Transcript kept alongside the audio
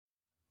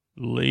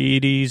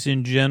Ladies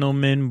and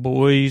gentlemen,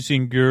 boys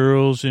and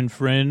girls, and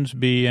friends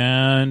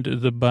beyond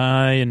the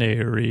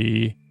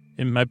binary,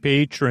 and my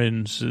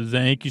patrons,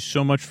 thank you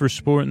so much for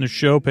supporting the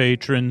show,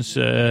 patrons.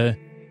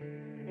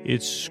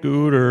 It's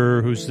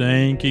Scooter who's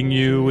thanking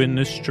you in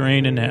this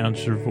train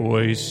announcer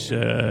voice,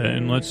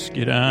 and let's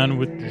get on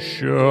with the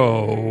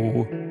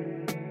show.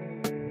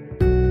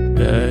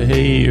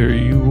 Hey, are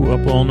you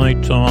up all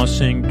night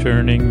tossing,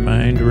 turning,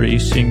 mind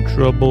racing,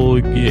 trouble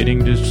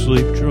getting to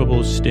sleep,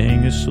 trouble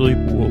staying asleep?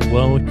 Well,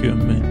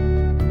 welcome.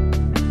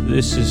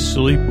 This is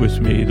Sleep With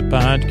Me, the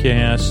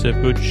podcast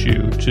that puts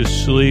you to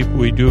sleep.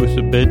 We do with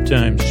a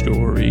bedtime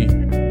story.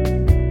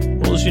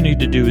 All you need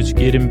to do is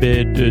get in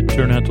bed,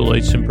 turn out the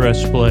lights, and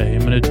press play.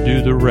 I'm going to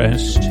do the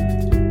rest.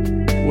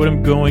 What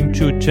I'm going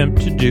to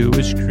attempt to do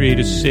is create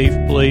a safe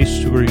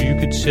place where you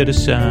could set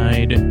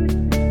aside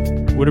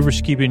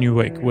whatever's keeping you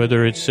awake,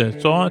 whether it's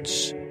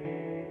thoughts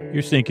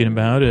you're thinking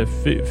about,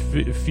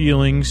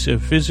 feelings,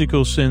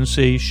 physical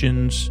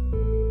sensations,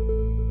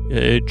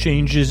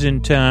 changes in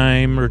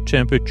time or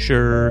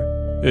temperature,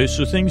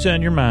 so things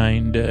on your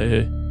mind,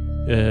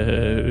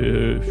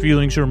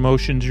 feelings or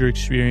emotions you're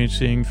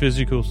experiencing,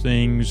 physical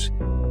things,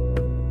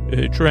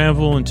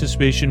 travel,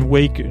 anticipation,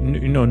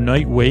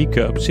 night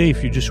wake-ups. Hey,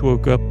 if you just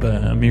woke up,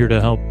 I'm here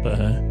to help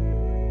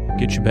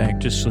get you back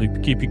to sleep,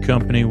 keep you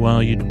company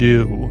while you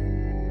do.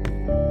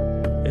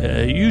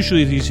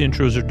 Usually these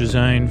intros are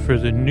designed for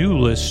the new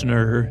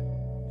listener,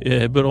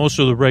 but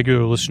also the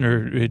regular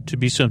listener to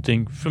be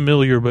something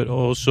familiar, but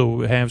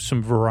also have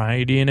some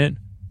variety in it.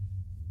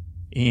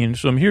 And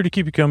so I'm here to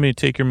keep you company,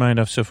 take your mind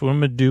off stuff. What I'm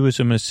going to do is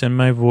I'm going to send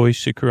my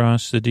voice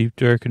across the deep,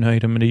 dark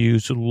night. I'm going to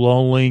use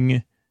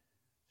lulling,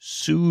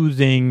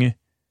 soothing,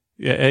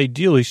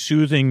 ideally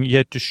soothing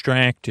yet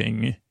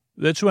distracting.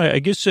 That's why, I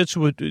guess that's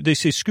what they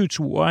say. Scoots,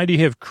 why do you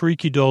have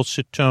creaky,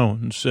 dulcet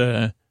tones?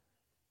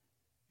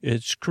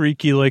 It's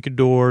creaky like a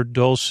door,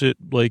 dulcet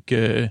like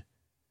I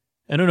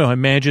don't know,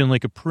 imagine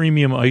like a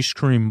premium ice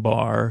cream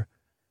bar.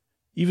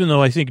 Even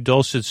though I think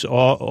dulcet's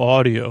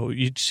audio,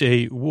 you'd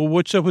say, well,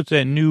 what's up with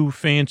that new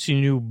fancy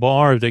new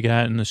bar they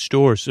got in the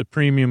stores, the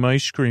premium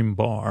ice cream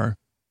bar?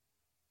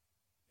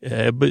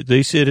 But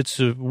they said it's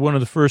one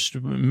of the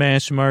first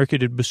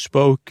mass-marketed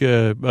bespoke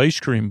ice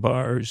cream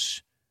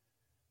bars.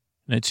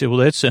 And I'd say, well,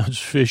 that sounds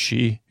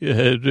fishy,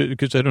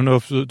 because I don't know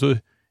if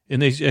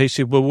and I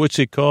said, well, what's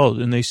it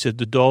called? And they said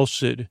the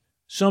dulcet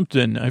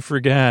something. I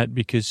forgot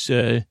because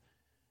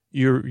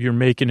you're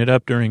making it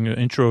up during the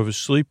intro of a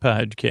sleep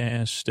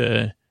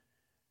podcast.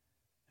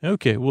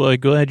 Okay, well, I'm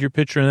glad you're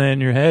picturing that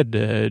in your head,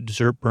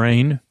 dessert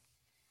brain.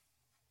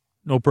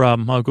 No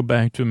problem. I'll go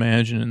back to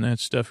imagining that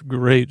stuff.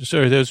 Great.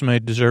 Sorry, that was my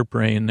dessert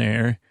brain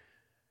there.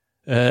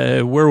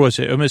 Where was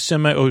it? I'm going to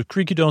send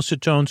creaky dulcet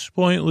tones,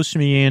 pointless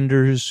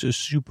meanders,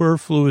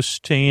 superfluous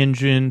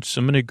tangents.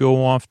 I'm going to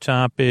go off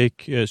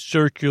topic,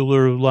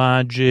 circular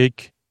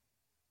logic.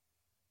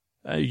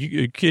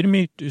 You kidding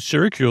me?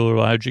 Circular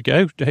logic.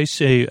 I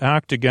say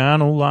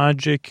octagonal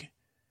logic.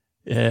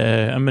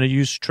 I'm going to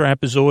use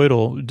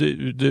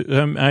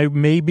trapezoidal. I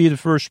may be the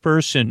first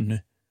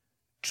person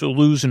to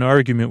lose an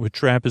argument with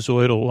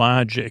trapezoidal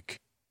logic.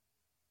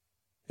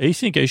 I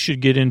think I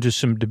should get into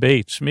some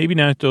debates. Maybe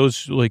not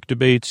those like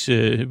debates,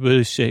 but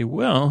I say,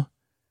 well,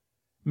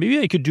 maybe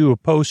I could do a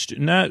post,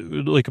 not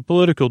like a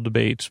political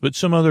debates, but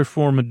some other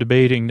form of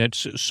debating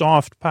that's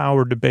soft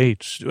power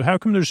debates. How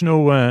come there's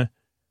no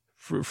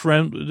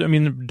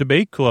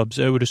debate clubs,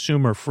 I would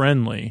assume, are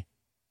friendly.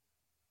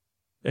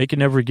 I can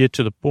never get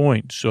to the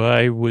point. So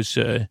I was,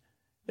 I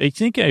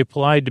think I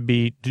applied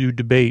to do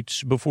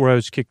debates before I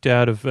was kicked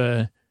out of,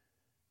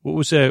 what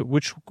was that?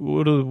 What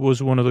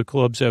was one of the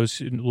clubs I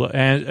was in?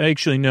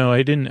 Actually, no,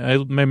 I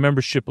didn't. My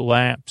membership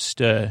lapsed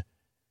at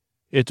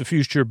the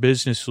Future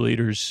Business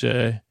Leaders.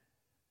 After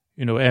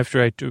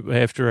I, to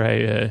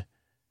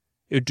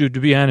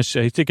be honest,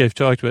 I think I've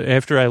talked about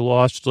after I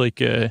lost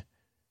I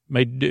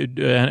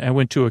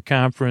went to a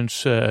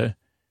conference and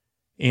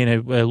I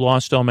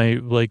lost all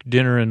my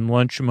dinner and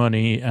lunch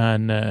money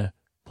on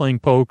playing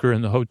poker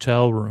in the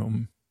hotel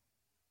room.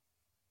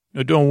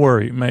 No, don't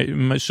worry.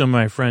 Some of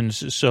my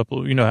friends, I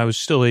was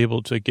still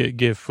able to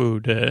get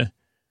food.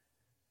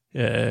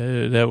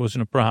 That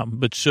wasn't a problem.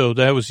 But so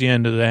that was the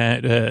end of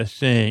that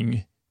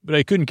thing. But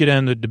I couldn't get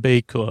on the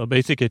debate club.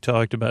 I think I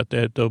talked about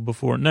that, though,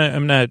 before. No,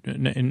 I'm not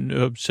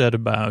upset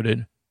about it.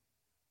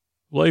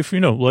 Life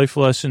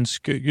lessons,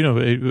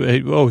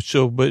 if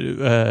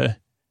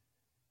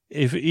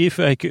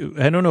I could,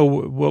 I don't know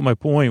what my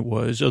point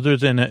was, other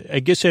than I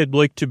guess I'd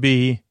like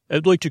to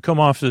come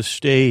off the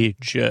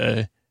stage,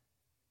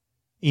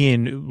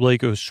 in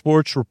like a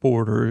sports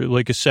reporter,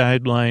 like a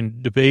sideline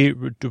debate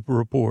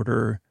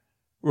reporter,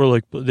 or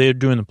like they're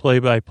doing the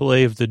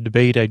play-by-play of the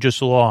debate I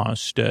just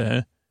lost,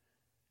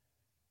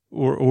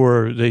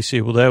 or they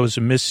say, well, that was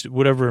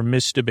whatever a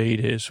misdebate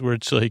is, where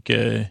it's like,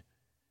 you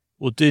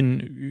know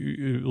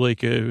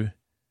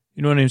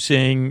what I'm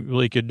saying?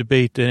 Like a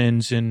debate that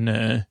ends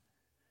in,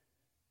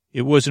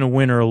 it wasn't a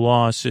win or a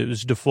loss. It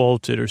was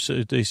defaulted. Or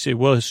so they say,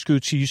 well,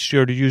 Scoots, he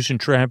started using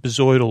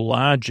trapezoidal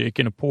logic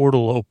and a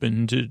portal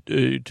opened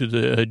to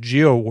the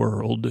Geo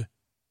world.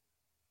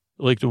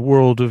 Like the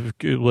world of,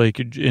 like,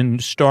 in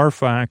Star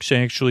Fox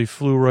actually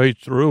flew right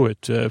through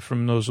it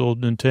from those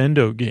old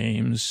Nintendo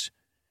games.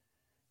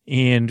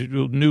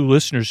 And new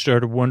listeners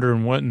started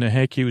wondering what in the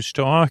heck he was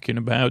talking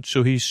about,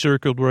 so he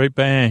circled right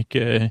back.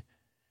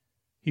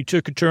 He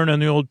took a turn on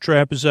the old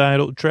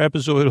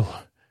trapezoidal.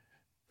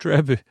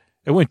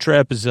 I went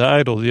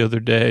trapezoidal the other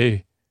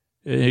day.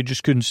 I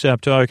just couldn't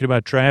stop talking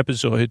about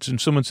trapezoids, and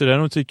someone said, I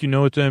don't think you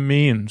know what that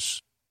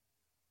means.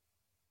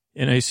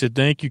 And I said,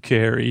 thank you,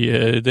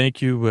 Carrie.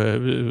 Thank you,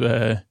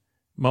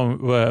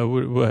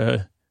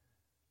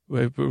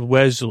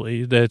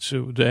 Wesley. That's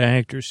the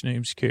actor's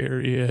name's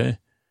Carrie.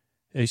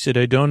 I said,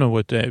 I don't know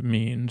what that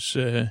means.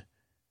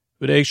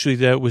 But actually,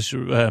 that was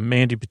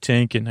Mandy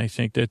Patinkin, I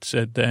think, that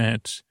said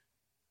that.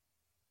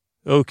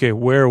 Okay,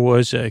 where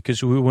was I?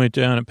 Because we went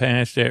down and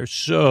past there.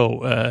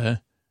 So,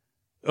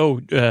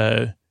 so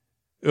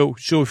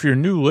if you're a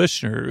new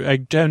listener, I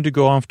tend to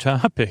go off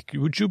topic.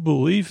 Would you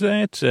believe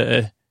that?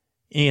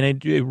 And I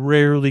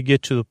rarely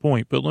get to the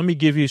point. But let me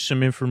give you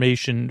some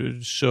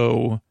information.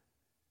 So,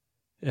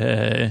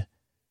 that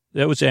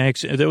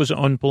was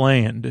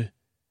unplanned.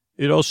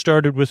 It all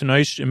started with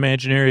an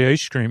imaginary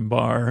ice cream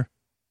bar.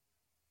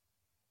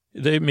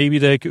 I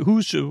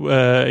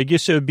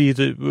guess it would be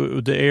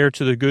the heir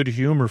to the good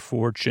humor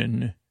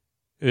fortune.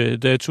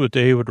 That's what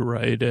they would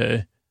write.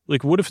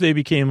 Like, what if they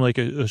became like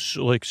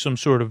like some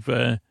sort of,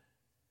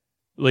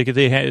 like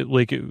they had,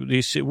 like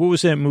they said, what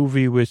was that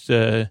movie with,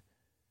 those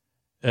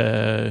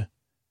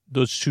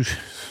two,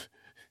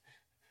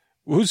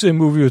 what was that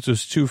movie with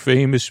those two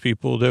famous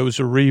people? That was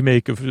a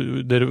remake of,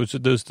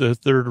 that was the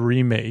third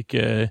remake.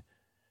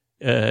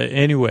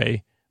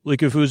 Anyway,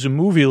 like if it was a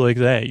movie like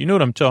that, you know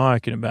what I'm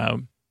talking about.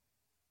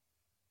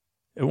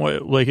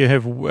 Like I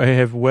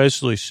have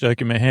Wesley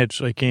stuck in my head,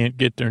 so I can't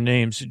get their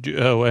names.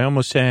 Oh, I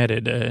almost had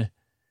it.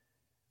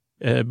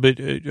 But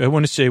I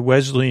want to say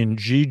Wesley and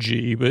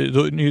Gigi, but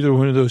neither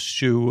one of those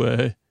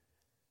two.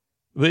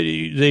 But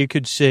they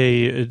could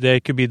say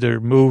that could be their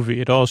movie.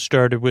 It all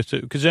started with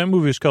it because that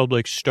movie is called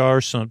like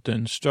Star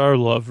something, Star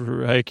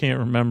Lover. I can't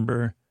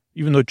remember,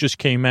 even though it just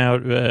came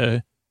out.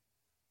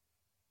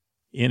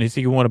 And I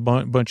think it won a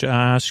bunch of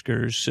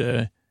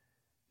Oscars.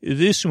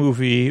 This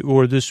movie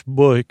or this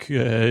book,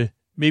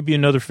 maybe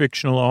another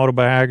fictional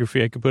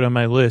autobiography I could put on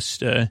my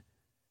list. It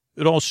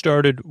all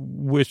started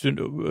with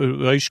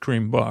an ice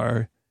cream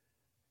bar,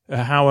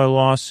 how I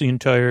lost the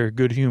entire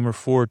good humor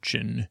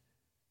fortune,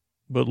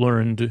 but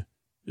learned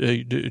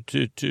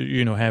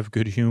to have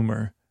good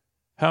humor.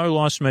 How I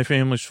lost my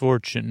family's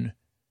fortune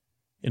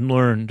and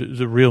learned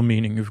the real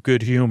meaning of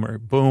good humor.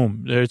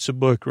 Boom. That's a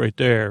book right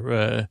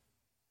there.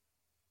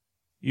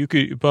 You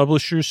could,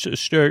 publishers,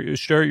 start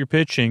your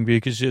pitching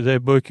because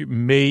that book I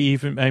may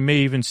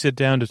even sit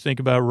down to think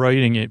about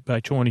writing it by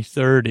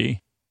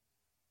 2030.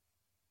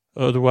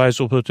 Otherwise,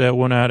 we'll put that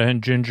one out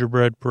on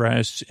Gingerbread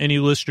Press. Any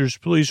listeners,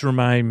 please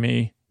remind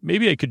me.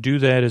 Maybe I could do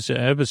that as an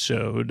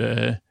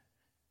episode.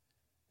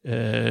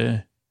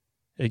 I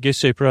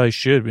guess I probably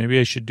should.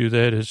 Maybe I should do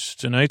that as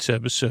tonight's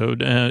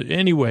episode.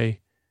 Anyway,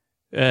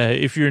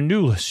 if you're a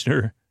new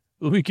listener,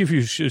 let me give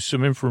you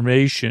some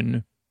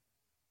information.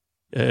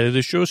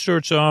 The show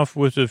starts off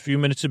with a few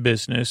minutes of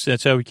business.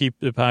 That's how we keep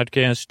the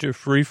podcast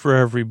free for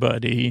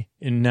everybody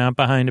and not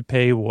behind a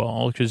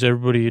paywall because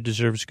everybody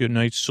deserves a good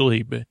night's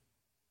sleep.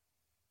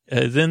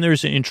 Then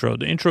there's an intro.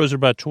 The intros are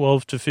about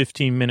 12 to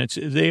 15 minutes.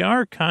 They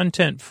are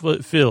content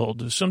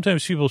filled.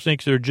 Sometimes people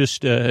think they're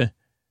just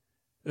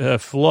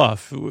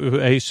fluff.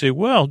 I say,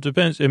 well,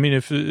 depends. I mean,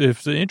 if the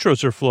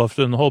intros are fluff,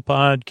 then the whole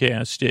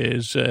podcast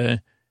is.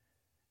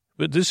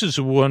 But this is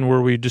the one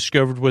where we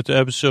discovered what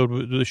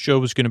the show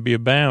was going to be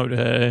about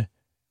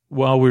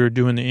while we were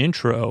doing the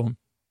intro.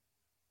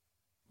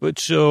 But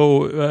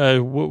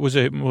so what was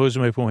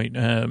my point?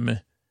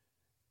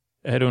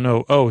 I don't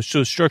know. Oh,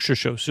 so structure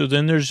show. So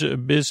then there's a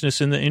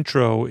business in the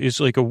intro is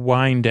like a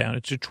wind down.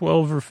 It's a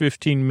 12 or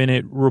 15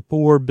 minute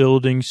rapport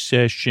building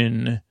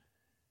session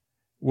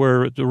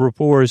where the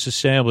rapport is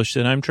established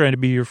that I'm trying to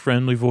be your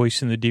friendly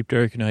voice in the deep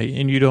dark night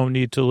and you don't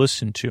need to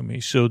listen to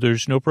me. So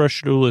there's no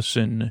pressure to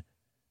listen.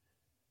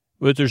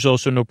 But there's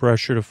also no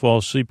pressure to fall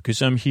asleep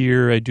because I'm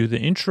here. I do the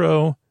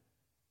intro.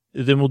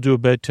 Then we'll do a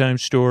bedtime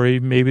story.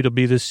 Maybe it'll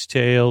be this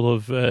tale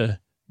of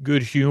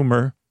good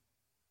humor.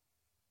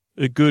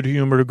 A good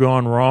humor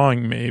gone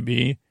wrong,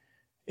 maybe.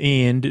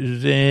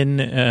 And then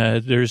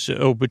there's,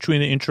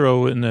 between the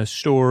intro and the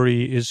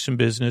story is some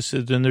business.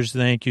 And then there's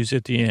thank yous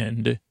at the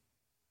end.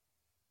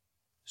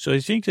 So I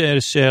think that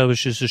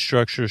establishes the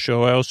structure of the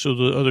show.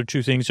 The other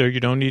two things are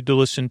you don't need to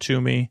listen to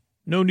me.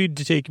 No need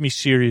to take me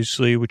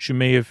seriously, which you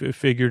may have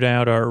figured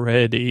out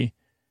already,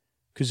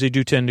 because they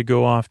do tend to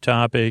go off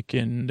topic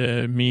and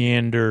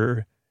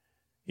meander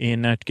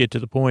and not get to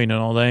the point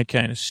and all that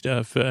kind of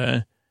stuff.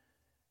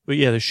 But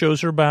yeah, the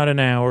shows are about an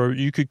hour.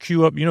 You could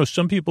queue up.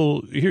 Some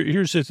people,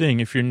 here's the thing,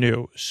 if you're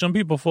new, some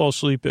people fall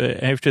asleep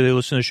after they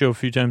listen to the show a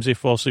few times, they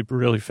fall asleep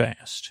really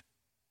fast.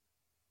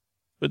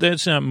 But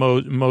that's not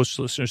most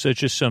listeners. That's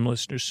just some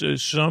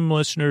listeners. Some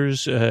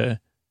listeners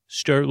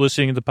start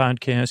listening to the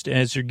podcast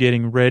as they're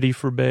getting ready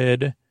for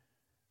bed.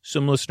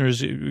 Some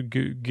listeners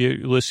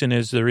listen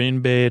as they're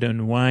in bed,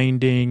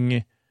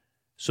 unwinding.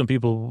 Some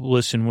people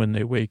listen when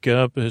they wake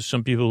up.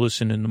 Some people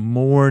listen in the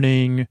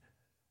morning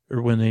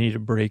or when they need a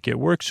break at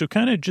work. So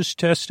kind of just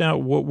test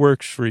out what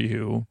works for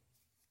you.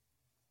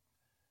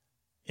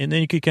 And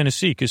then you could kind of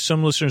see, because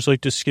some listeners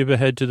like to skip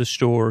ahead to the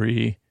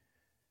story,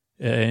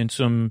 and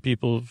some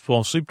people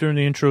fall asleep during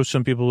the intro.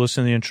 Some people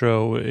listen to the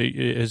intro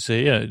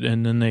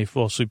and then they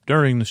fall asleep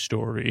during the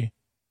story.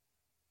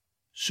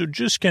 So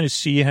just kind of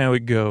see how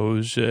it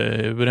goes.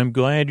 But I'm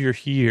glad you're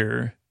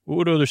here.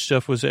 What other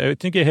stuff was I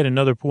think I had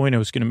another point I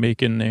was going to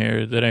make in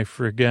there that I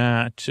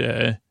forgot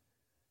to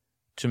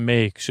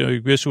make. So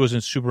this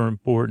wasn't super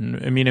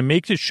important. I mean, I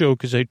make this show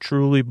because I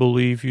truly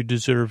believe you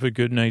deserve a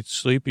good night's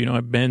sleep.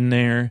 I've been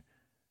there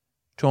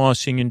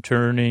tossing and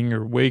turning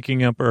or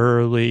waking up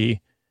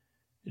early,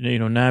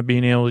 not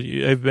being able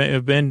to,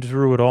 I've been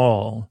through it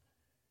all.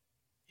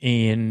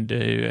 And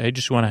I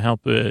just want to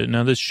help.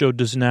 Now, this show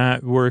does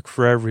not work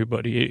for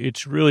everybody.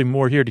 It's really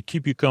more here to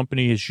keep you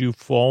company as you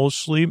fall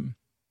asleep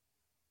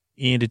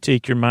and to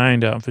take your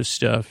mind off of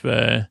stuff.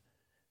 But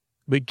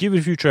give it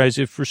a few tries.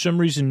 If for some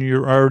reason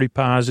you're already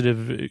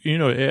positive,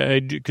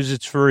 because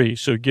it's free,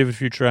 so give it a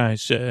few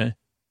tries. There's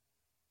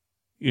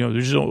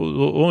the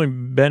only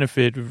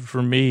benefit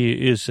for me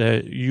is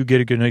that you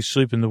get a good night's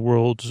sleep and the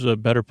world's a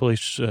better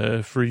place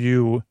for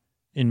you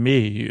and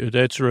me.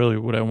 That's really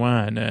what I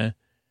want.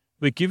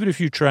 But give it a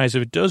few tries.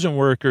 If it doesn't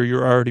work or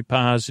you're already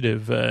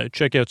positive,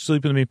 check out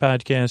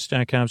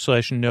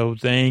sleepwithmepodcast.com/no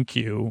thank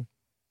you.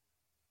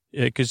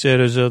 Because that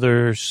has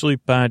other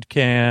sleep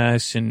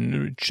podcasts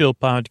and chill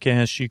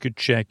podcasts you could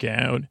check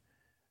out.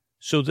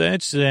 So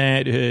that's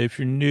that. If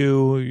you're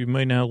new, you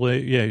might not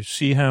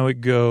see how it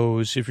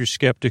goes. If you're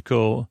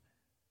skeptical,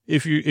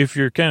 if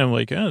you're kind of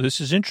like, oh, this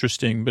is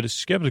interesting, but it's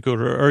skeptical,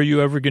 or are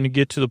you ever going to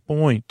get to the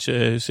point?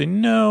 Say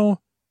no.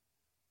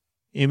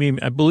 I mean,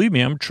 believe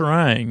me, I'm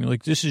trying.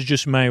 Like, this is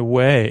just my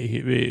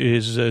way,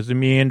 is the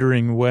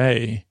meandering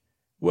way.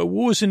 What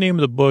was the name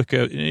of the book?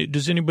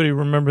 Does anybody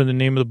remember the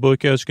name of the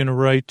book I was going to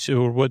write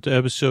or what the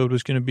episode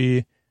was going to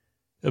be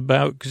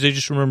about? Because I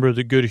just remember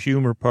the good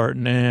humor part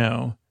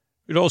now.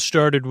 It all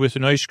started with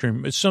an ice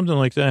cream. It's something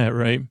like that,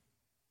 right?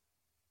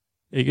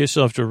 I guess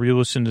I'll have to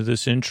re-listen to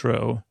this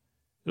intro.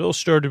 It all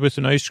started with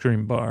an ice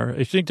cream bar.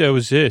 I think that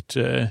was it.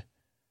 How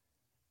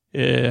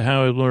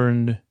I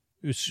learned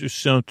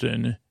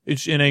something.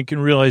 And I can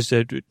realize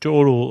that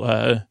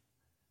total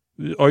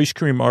ice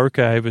cream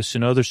archivists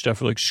and other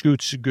stuff like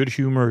Scoot's Good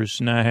Humor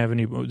is not have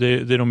any.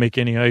 They don't make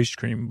any ice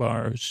cream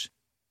bars.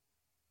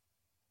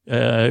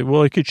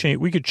 Well, we could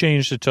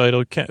change the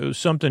title.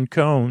 Something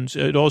cones.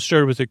 It all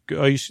started with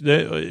ice.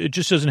 It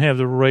just doesn't have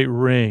the right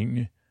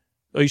ring.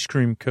 Ice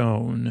cream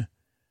cone.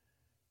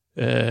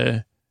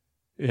 So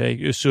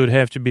it'd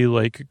have to be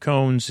like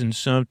cones and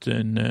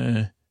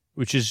something,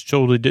 which is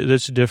totally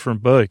that's a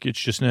different book. It's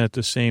just not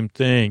the same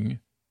thing.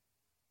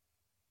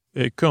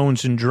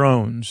 Cones and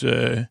drones.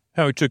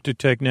 How I took the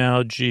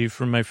technology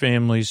from my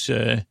family's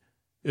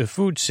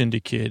food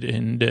syndicate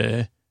and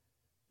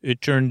it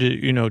turned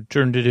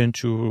it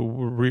into a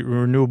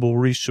renewable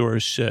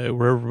resource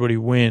where everybody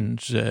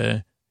wins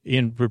and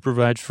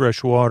provides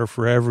fresh water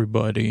for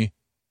everybody.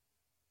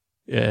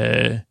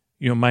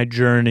 My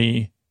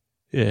journey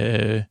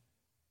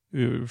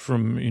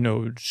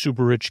from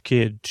super rich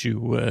kid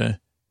to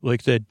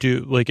like that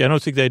dude. Like I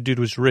don't think that dude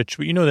was rich,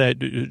 but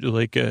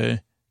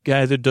that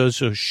guy that does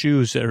those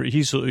shoes.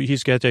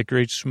 He's got that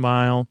great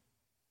smile.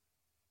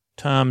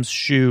 Tom's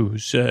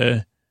Shoes.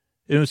 I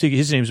don't think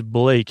his name's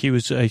Blake.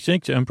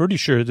 I'm pretty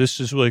sure this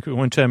is like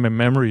one time my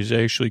memory is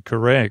actually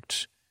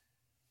correct.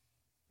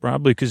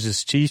 Probably because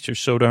his teeth are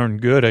so darn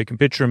good. I can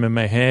picture him in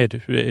my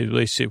head.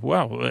 They say,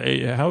 wow,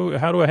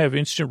 how do I have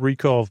instant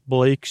recall of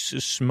Blake's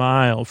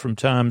smile from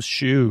Tom's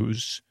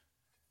Shoes?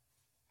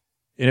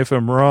 And if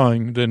I'm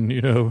wrong, then,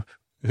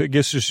 I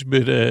guess there's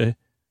been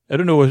I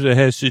don't know what it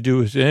has to do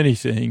with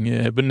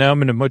anything, but now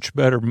I'm in a much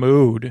better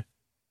mood.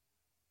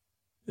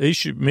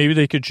 Maybe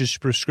they could just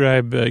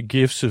prescribe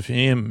gifts of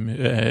him.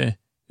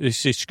 They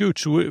say,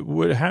 Scoots,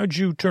 how'd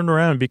you turn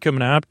around and become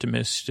an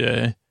optimist?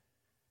 They'd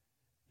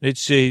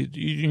say,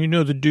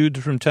 the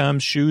dude from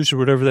Tom's Shoes or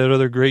whatever that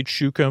other great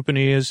shoe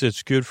company is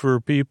that's good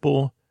for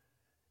people,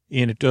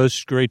 and it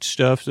does great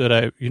stuff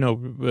that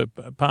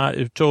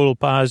total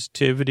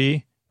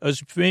positivity. I was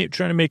trying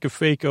to make a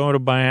fake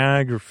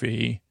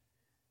autobiography.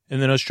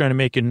 And then I was trying to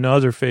make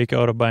another fake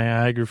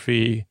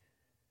autobiography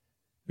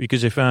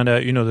because I found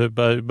out,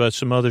 about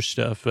some other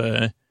stuff.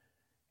 And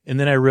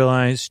then I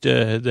realized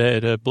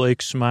that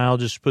Blake's smile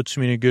just puts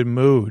me in a good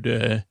mood.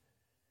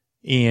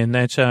 And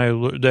that's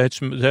how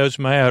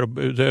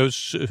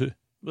that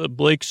was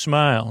Blake's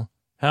smile,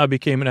 how I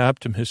became an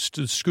optimist,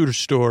 the Scooter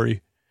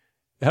story,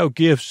 how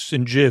gifts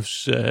and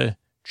GIFs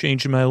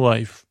changing my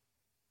life.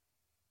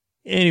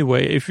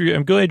 Anyway,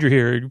 I'm glad you're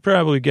here. You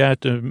probably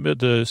got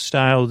the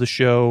style of the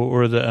show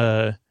or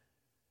the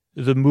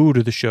mood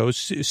of the show,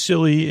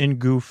 silly and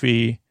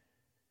goofy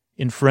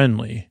and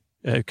friendly,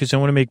 because I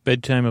want to make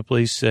bedtime a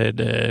place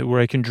that where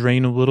I can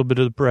drain a little bit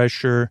of the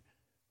pressure,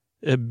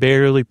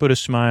 barely put a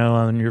smile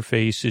on your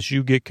face as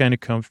you get kind of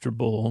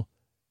comfortable.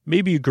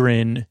 Maybe you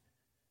grin.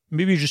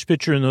 Maybe you're just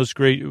picturing those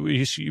great,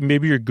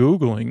 maybe you're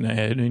Googling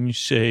that and you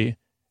say,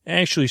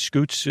 actually,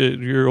 Scoots,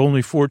 you're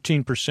only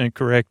 14%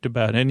 correct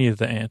about any of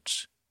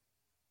that.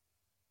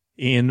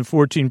 And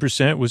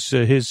 14% was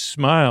his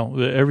smile.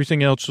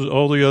 Everything else,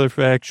 all the other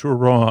facts were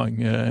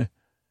wrong.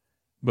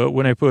 But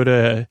when I put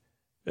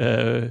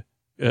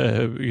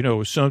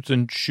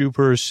something shoe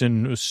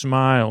person, a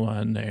smile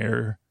on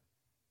there,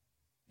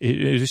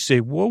 it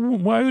say,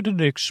 why would an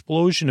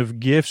explosion of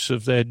gifs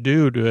of that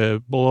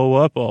dude blow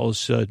up all of a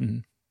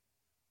sudden?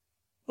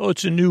 Oh,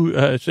 it's a new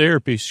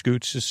therapy,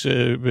 Scoots.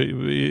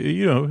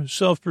 It's,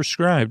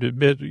 self-prescribed.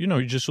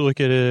 You just look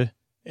at it.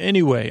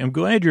 Anyway, I'm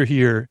glad you're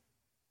here,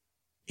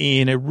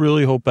 and I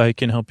really hope I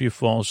can help you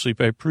fall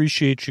asleep. I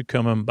appreciate you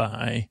coming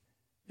by.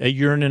 I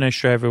yearn and I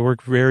strive. I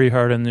work very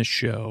hard on this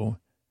show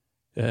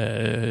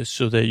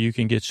so that you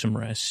can get some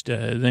rest.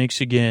 Thanks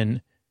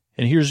again.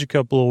 And here's a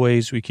couple of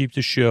ways we keep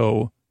the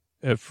show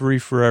free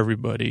for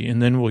everybody,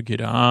 and then we'll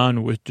get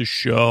on with the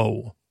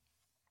show.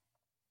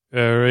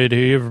 All right,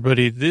 hey,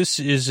 everybody. This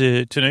is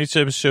tonight's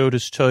episode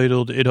is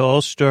titled, It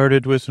All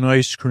Started with an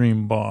Ice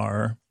Cream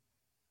Bar.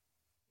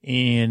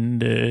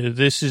 And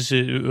this is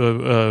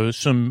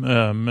it's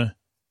a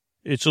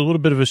little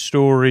bit of a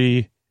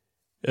story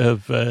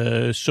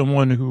of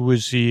someone who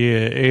was the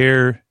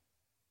heir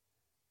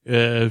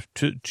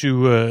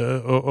to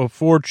a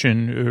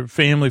fortune,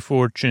 family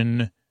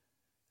fortune,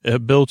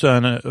 built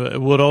on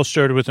what all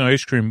started with an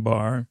ice cream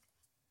bar.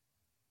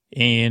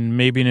 And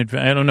maybe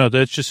I don't know.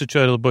 That's just the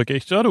title of the book. I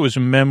thought it was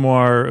a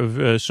memoir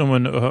of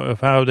someone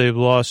of how they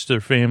lost their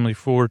family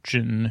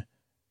fortune,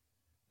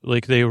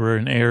 like they were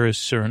an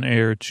heiress or an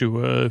heir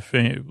to a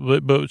family.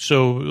 But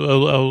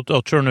so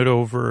I'll turn it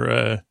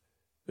over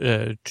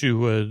to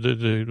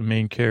the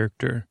main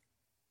character.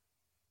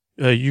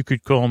 You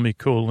could call me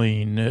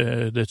Colleen.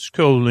 That's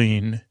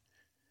Colleen.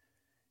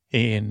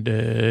 And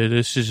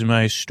this is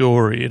my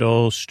story. It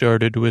all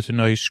started with an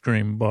ice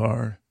cream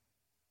bar.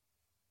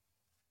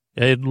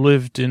 I had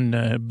lived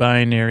in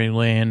binary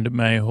land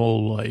my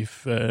whole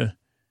life.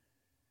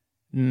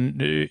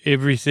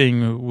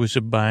 Everything was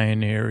a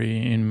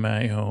binary in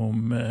my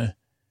home.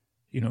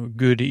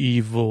 Good,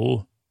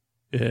 evil,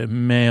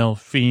 male,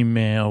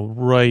 female,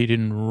 right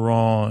and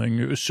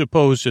wrong.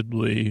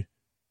 Supposedly,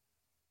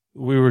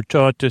 we were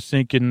taught to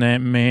think in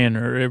that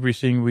manner.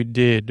 Everything we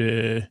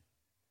did,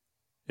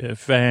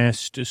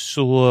 fast,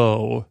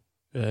 slow,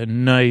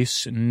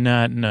 nice,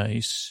 not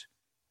nice.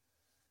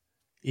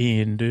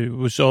 And it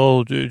was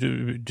all,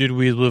 did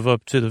we live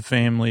up to the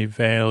family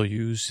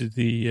values,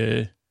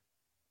 the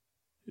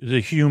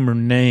humor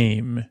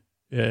name,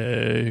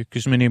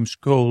 because my name's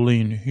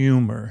Colleen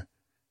Humor.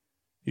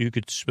 You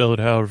could spell it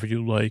however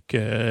you like.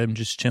 I'm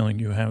just telling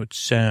you how it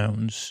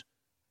sounds.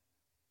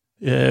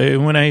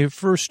 When I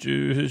first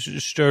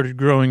started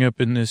growing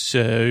up in this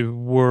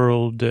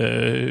world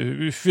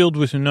filled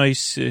with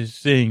nice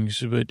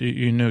things, but,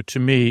 to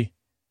me,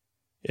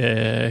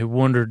 I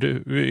wondered,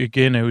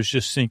 again, I was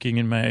just thinking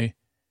in my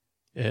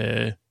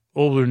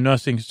all or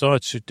nothing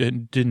thoughts, it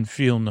didn't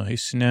feel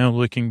nice. Now,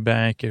 looking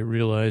back, I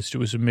realized it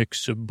was a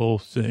mix of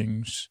both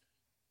things.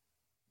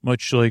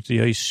 Much like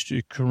the ice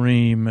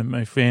cream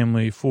my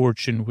family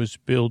fortune was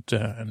built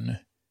on.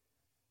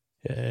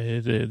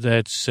 I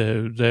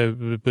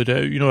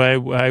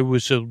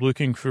was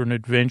looking for an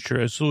adventure.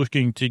 I was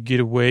looking to get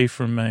away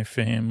from my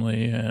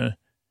family.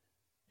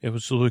 I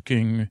was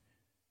looking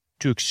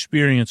to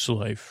experience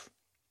life.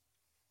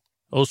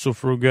 Also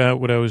forgot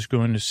what I was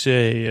going to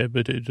say,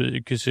 but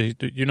I'd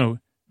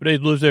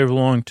lived there a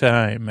long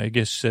time. I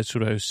guess that's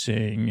what I was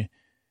saying.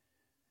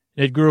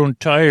 I'd grown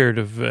tired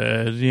of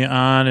the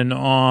on and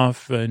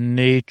off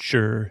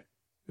nature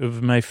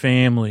of my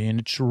family and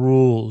its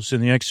rules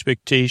and the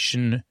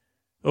expectation,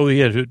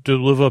 to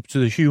live up to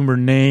the humor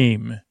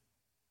name.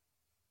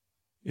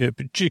 Yeah,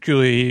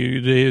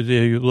 particularly,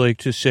 they like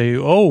to say,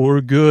 oh,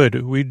 we're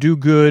good. We do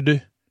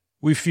good.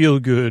 We feel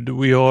good.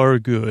 We are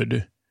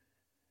good.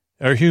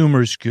 Our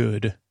humor's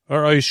good.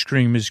 Our ice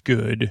cream is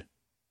good.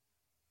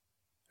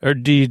 Our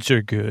deeds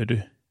are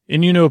good.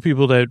 And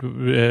people that,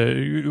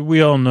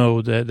 we all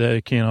know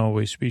that can't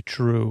always be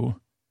true.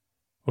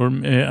 Or,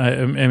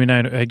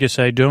 I guess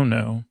I don't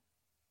know.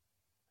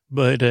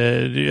 But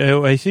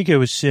I think I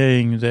was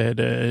saying that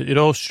it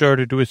all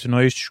started with an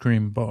ice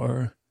cream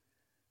bar.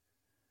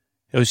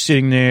 I was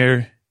sitting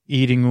there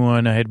eating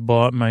one I had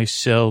bought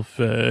myself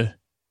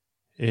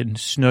and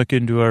snuck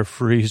into our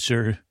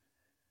freezer.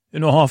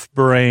 An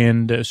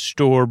off-brand,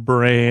 store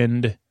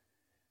brand,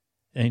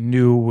 I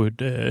knew would,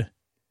 that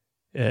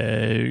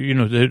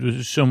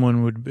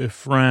someone would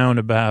frown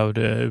about,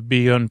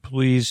 be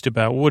unpleased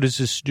about, what is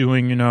this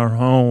doing in our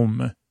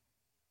home?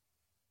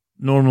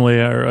 Normally,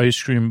 our ice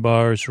cream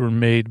bars were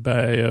made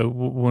by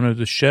one of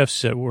the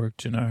chefs that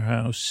worked in our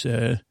house,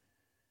 and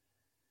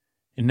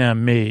not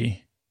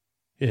me.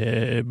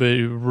 But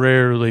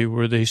rarely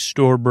were they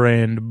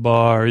store-brand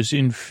bars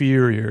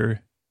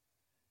inferior.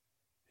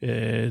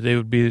 They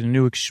would be the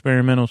new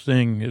experimental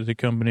thing the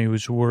company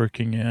was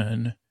working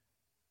on.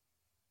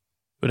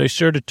 But I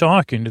started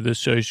talking to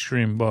this ice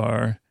cream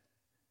bar.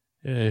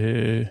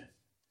 It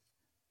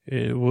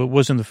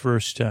wasn't the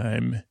first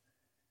time.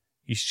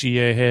 You see,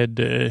 I had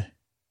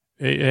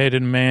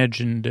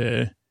imagined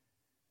that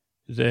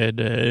I had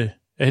an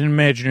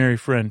imaginary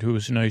friend who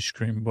was an ice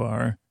cream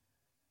bar.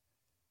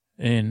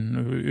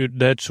 And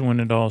that's when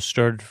it all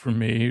started for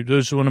me. That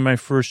was one of my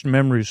first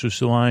memories,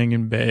 was lying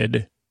in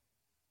bed.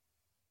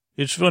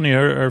 It's funny,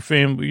 our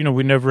family,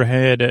 we never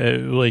had,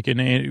 there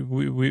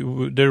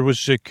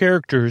was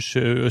characters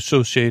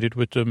associated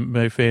with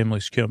my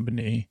family's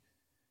company,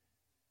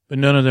 but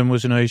none of them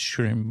was an ice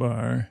cream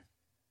bar.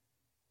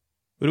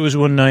 But it was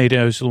one night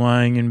I was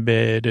lying in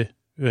bed,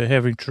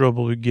 having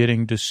trouble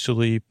getting to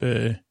sleep,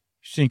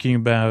 thinking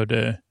about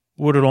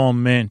what it all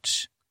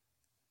meant.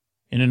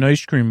 And an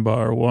ice cream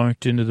bar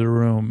walked into the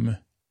room,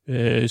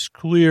 as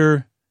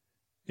clear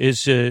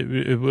as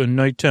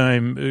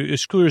nighttime,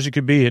 as clear as it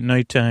could be at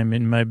nighttime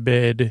in my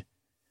bed.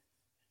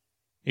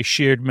 I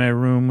shared my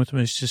room with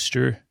my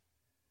sister,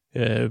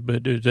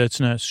 but that's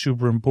not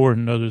super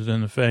important other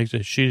than the fact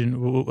that she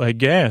didn't, I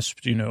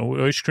gasped,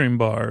 ice cream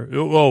bar.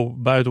 Oh,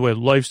 by the way,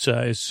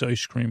 life-size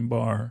ice cream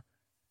bar.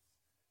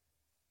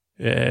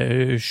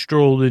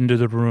 Strolled into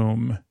the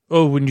room.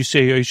 Oh, when you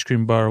say ice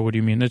cream bar, what do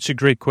you mean? That's a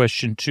great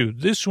question, too.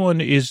 This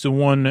one is the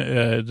one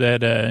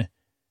that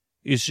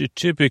is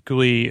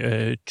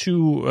typically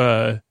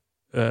two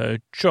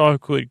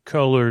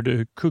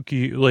chocolate-colored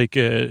cookie, like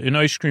an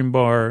ice cream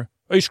bar,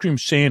 ice cream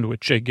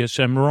sandwich. I guess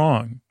I'm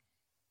wrong.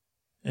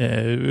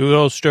 It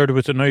all started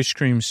with an ice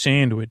cream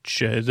sandwich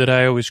that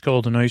I always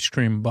called an ice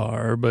cream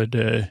bar, but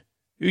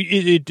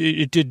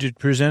it did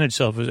present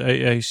itself as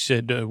I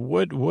said,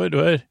 what?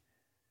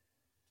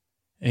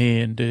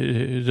 And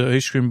the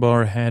ice cream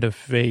bar had a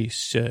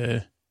face.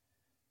 It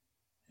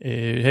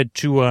had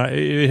two eyes.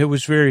 It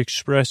was very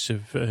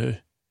expressive. And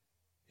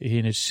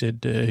it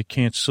said, "I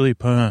can't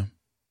sleep, huh?"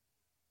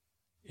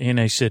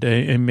 And I said,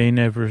 I may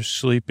never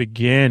sleep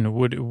again.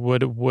 What,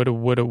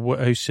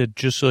 I said,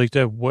 just like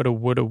that, what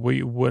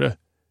a.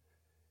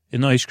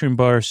 And the ice cream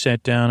bar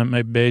sat down at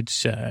my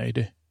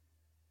bedside.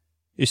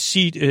 A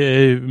seat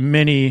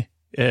many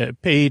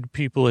paid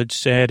people had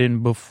sat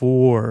in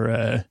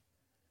before,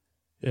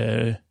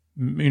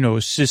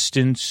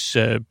 assistants,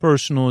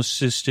 personal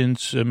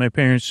assistants, my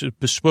parents,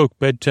 bespoke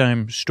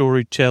bedtime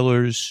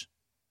storytellers,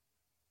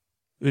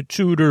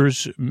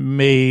 tutors,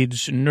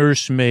 maids,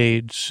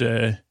 nursemaids.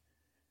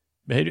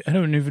 I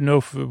don't even know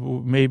if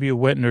maybe a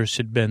wet nurse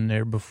had been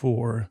there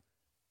before.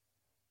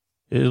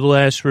 The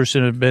last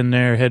person had been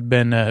there had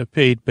been a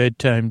paid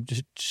bedtime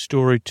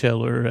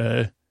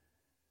storyteller,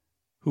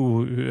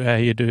 who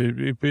I had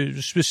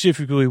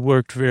specifically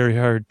worked very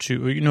hard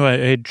to, I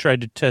had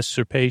tried to test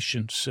their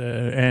patience,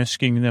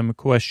 asking them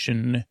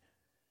question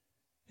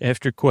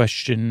after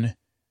question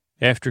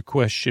after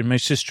question. My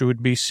sister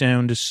would be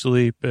sound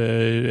asleep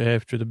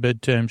after the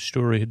bedtime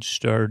story had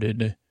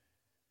started.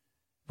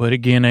 But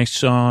again, I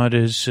saw it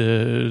as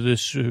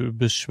this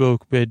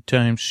bespoke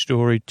bedtime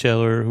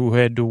storyteller who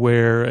had to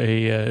wear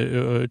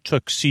a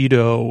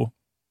tuxedo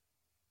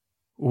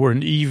or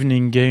an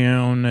evening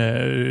gown.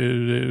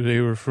 They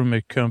were from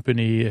a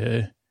company,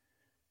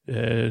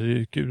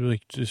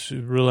 like this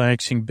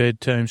Relaxing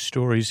Bedtime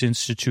Stories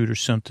Institute or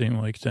something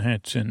like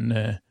that.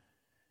 And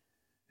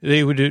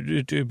they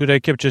would, but I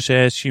kept just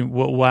asking,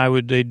 why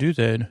would they do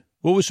that?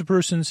 What was the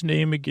person's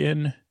name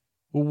again?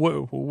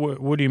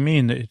 What do you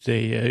mean that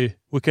they?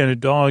 What kind of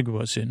dog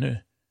was it?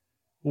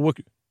 What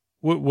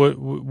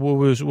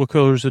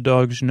color was the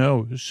dog's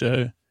nose?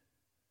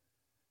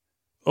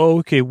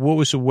 Okay. What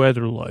was the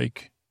weather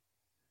like?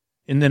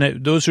 And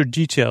then those are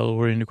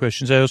detail-oriented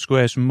questions. I also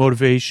ask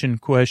motivation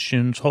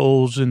questions,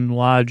 holes in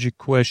logic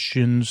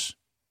questions,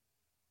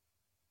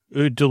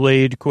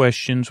 delayed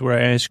questions where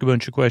I ask a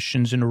bunch of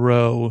questions in a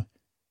row,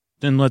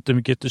 then let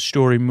them get the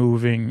story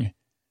moving.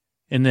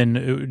 And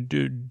then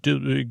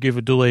give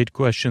a delayed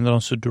question that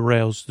also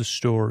derails the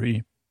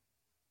story.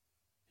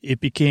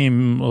 It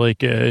became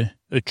like a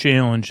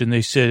challenge, and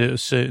they said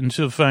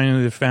until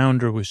finally the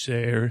founder was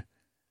there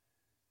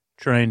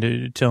trying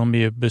to tell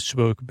me a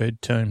bespoke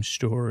bedtime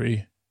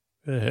story.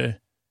 They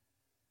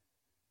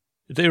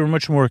were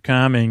much more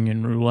calming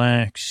and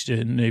relaxed,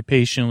 and they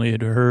patiently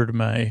had heard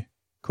my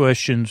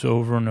questions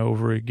over and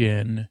over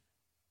again.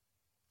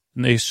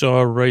 And they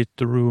saw right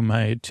through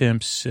my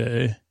attempts,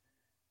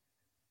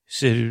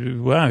 said,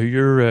 wow,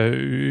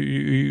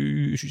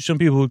 you're, some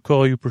people would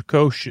call you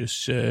precocious.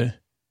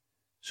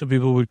 Some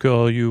people would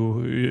call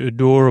you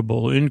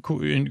adorable,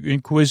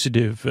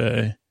 inquisitive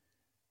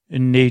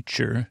in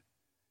nature.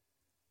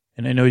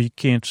 And I know you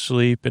can't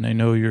sleep, and I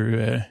know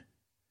you're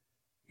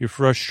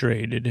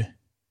frustrated. And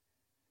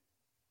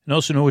I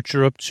also know what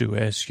you're up to,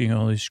 asking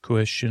all these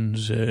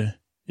questions.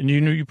 And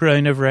you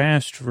probably never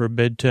asked for a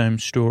bedtime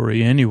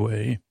story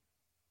anyway.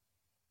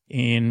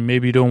 And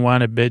maybe you don't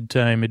want a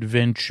bedtime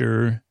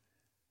adventure.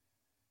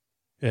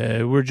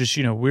 We're just,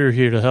 we're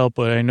here to help,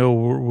 but I know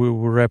we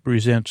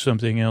represent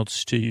something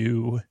else to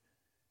you.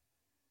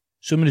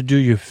 So I'm going to do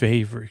you a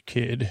favor,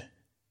 kid.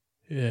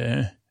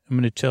 I'm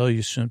going to tell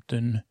you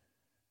something.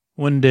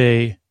 One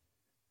day,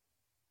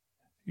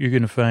 you're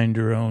going to find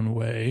your own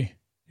way.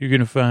 You're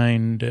going to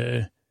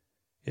find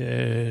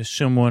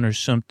someone or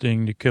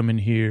something to come in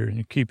here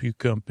and keep you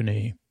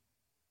company.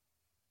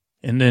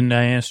 And then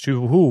I asked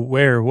you, who,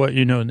 where, what,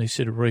 and they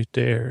said right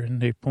there.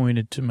 And they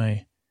pointed to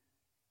my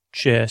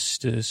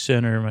chest, the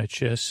center of my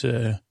chest.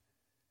 They'll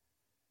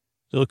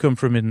come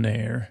from in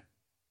there.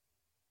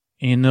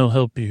 And they'll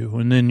help you.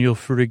 And then you'll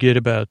forget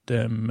about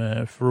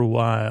them for a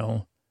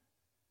while.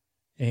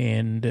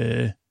 And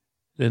then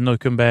they'll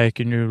come back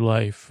in your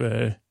life.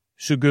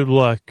 So good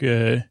luck.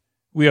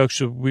 We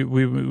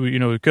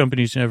the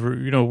company's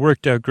never,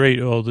 worked out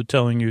great, all the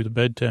telling you the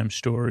bedtime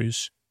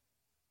stories.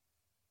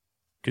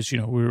 Because,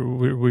 it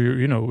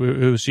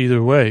was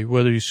either way,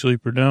 whether you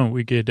sleep or don't,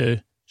 we get,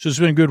 so it's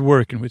been good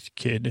working with you,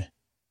 kid.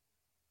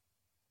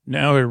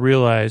 Then I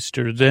realized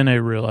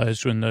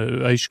when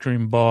the ice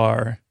cream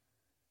bar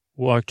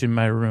walked in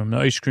my room, the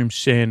ice cream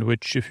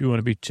sandwich, if you want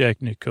to be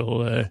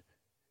technical,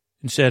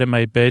 inside of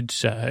my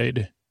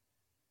bedside,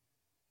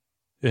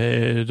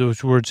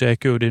 those words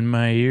echoed in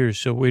my ears.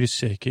 So wait a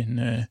second.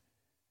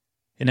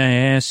 And I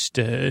asked,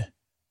 I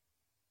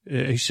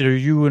said, are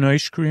you an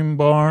ice cream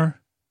bar?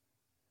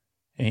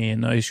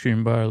 And the ice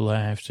cream bar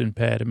laughed and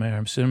patted my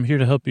arm. Said, I'm here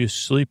to help you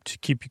sleep, to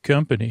keep you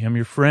company. I'm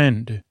your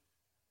friend.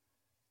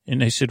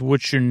 And I said,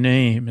 what's your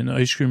name? And the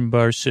ice cream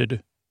bar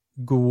said,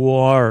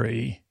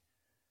 Guari.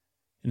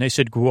 And I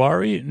said,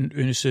 Guari? And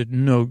he said,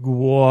 no,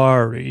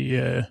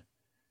 Guari.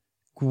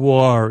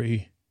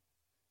 Guari.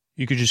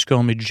 You could just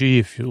call me G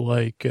if you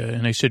like.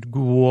 And I said,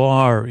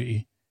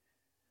 Guari.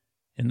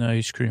 In the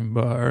ice cream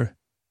bar,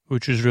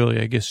 which is really,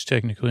 I guess,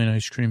 technically an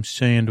ice cream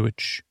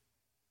sandwich,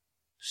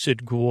 said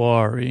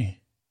Guari.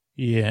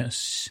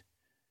 Yes.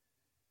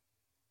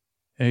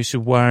 And I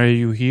said, why are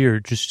you here?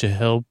 Just to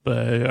help?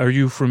 Are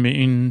you from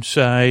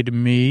inside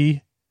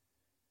me?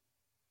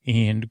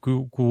 And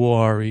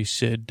Guari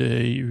said,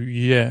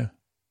 yeah.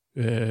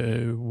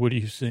 What do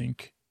you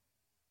think?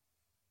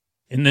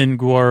 And then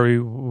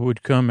Guari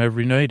would come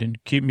every night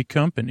and keep me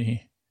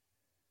company,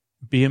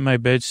 be at my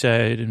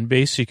bedside and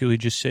basically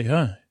just say,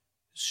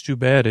 it's too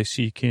bad. I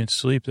see you can't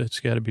sleep.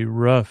 That's got to be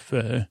rough.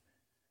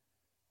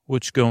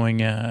 What's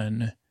going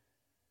on?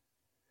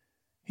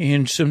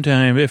 And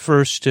sometime at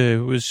first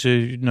it was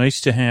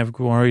nice to have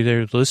Guari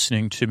there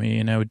listening to me,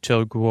 and I would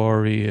tell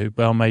Guari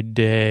about my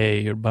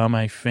day or about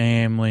my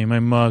family, my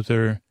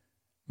mother,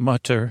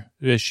 Mutter,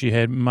 as she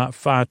had,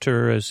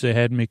 Vater, as they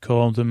had me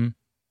call them,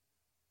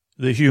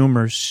 the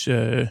humors,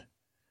 and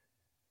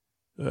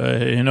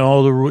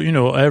all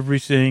the,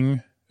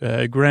 everything,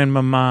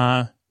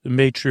 grandmama, the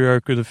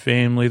matriarch of the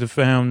family, the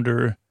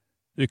founder,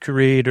 the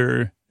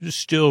creator, just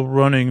still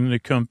running the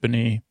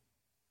company.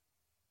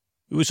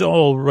 It was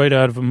all right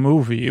out of a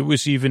movie. It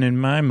was even in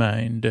my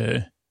mind,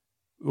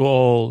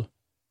 all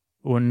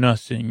or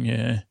nothing.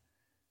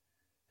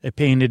 I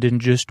painted in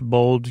just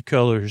bold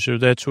colors, or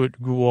that's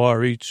what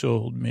Guari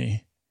told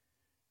me.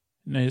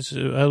 And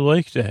I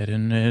liked that.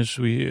 And as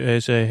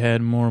I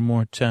had more and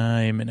more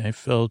time, and I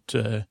felt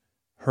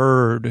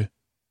heard,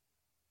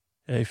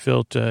 I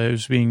felt I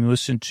was being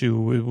listened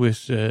to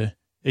with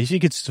I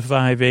think it's the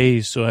 5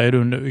 A's, so I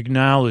don't know,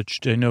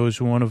 acknowledged, I know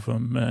is one of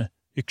them,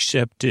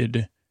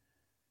 accepted.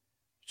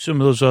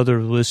 Some of those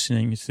other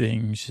listening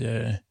things,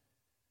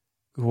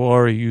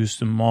 Guari used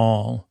them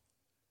all.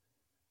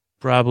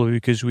 Probably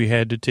because we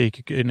had to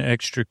take an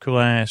extra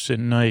class at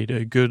night,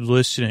 a good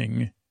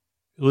listening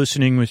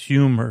with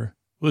humor,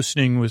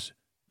 listening with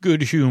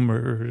good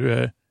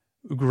humor.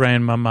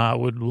 Grandmama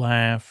would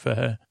laugh.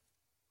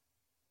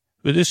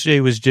 But this day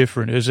was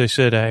different. As I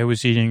said, I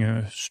was eating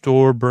a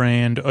store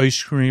brand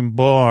ice cream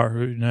bar.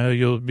 Now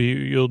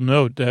you'll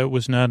note that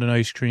was not an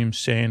ice cream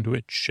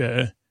sandwich.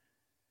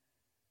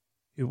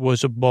 It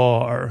was a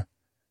bar,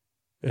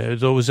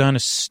 though it was on a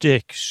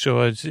stick.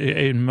 So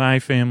in my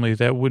family,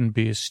 that wouldn't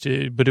be a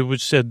stick, but it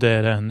was said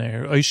that on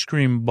there. Ice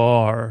cream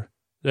bar.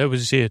 That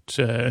was it.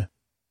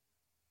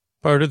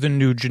 Part of the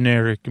new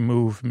generic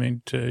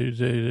movement. So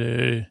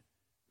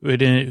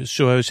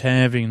I was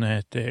having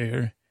that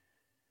there.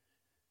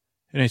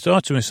 And I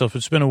thought to myself,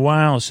 it's been a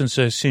while since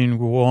I've seen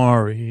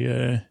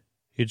Guari.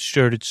 He'd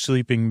started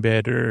sleeping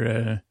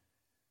better.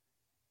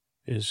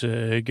 As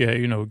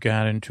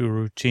got into a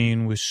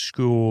routine with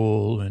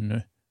school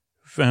and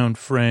found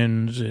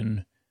friends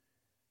and,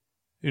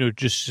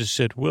 just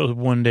said, well,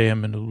 one day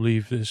I'm going to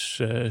leave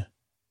this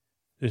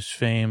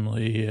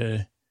family.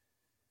 And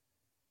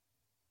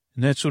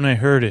that's when I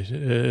heard it.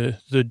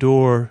 The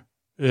door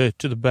to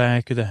the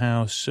back of the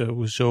house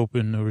was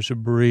open. There was a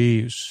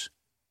breeze.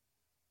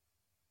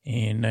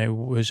 And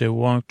as I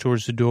walked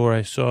towards the door,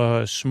 I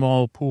saw a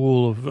small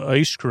pool of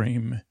ice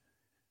cream.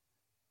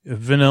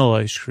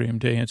 Vanilla ice cream,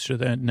 to answer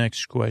that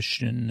next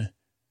question.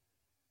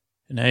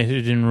 And I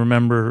didn't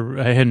remember,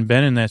 I hadn't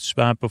been in that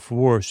spot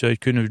before, so I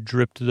couldn't have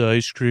dripped the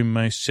ice cream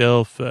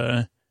myself.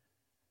 And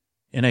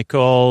I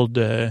called,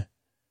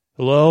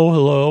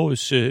 hello,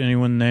 is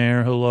anyone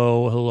there?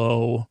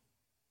 Hello.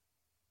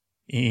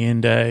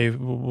 And I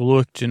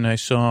looked and I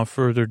saw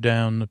further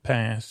down the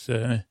path,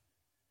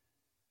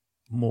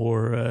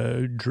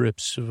 more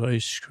drips of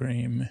ice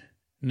cream.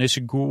 And they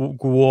said,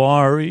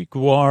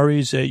 Guari,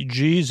 is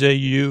that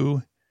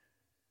you?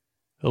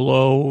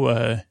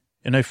 Hello,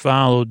 and I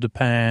followed the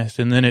path,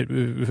 and then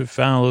it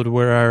followed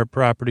where our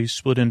property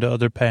split into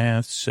other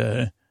paths,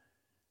 and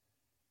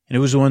it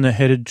was the one that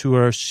headed to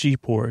our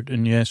seaport.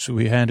 And yes,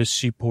 we had a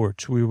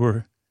seaport. We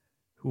were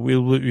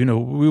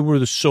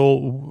the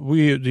sole.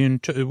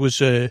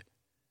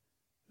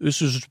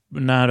 This was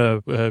not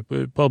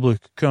a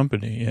public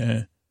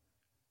company.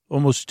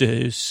 Almost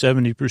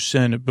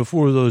 70%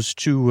 before those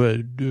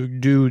two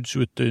dudes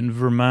in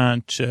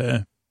Vermont.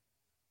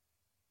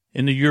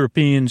 And the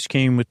Europeans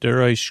came with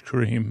their ice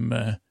cream.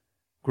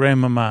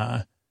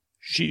 Grandmama,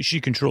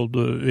 she controlled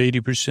the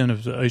 80%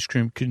 of the ice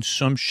cream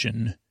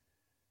consumption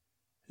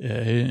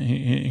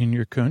in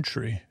your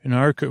country.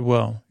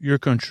 Your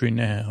country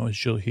now,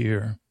 as you'll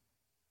hear.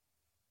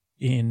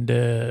 And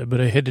but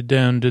I headed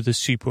down to the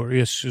seaport.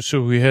 Yes,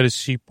 so we had a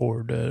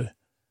seaport. And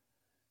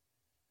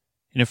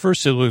at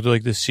first it looked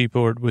like the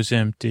seaport was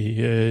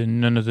empty.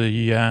 None of the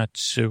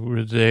yachts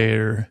were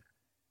there.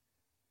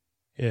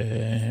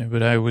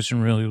 But I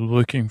wasn't really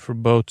looking for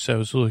boats. I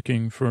was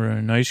looking for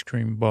an ice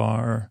cream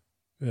bar.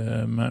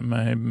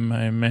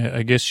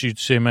 I guess you'd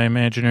say my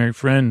imaginary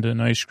friend, an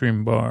ice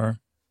cream bar.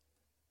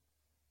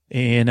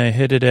 And I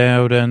headed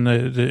out on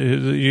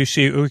you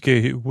see,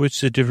 okay, what's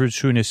the difference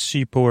between a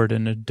seaport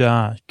and a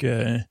dock?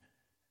 It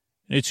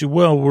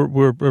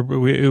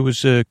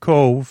was a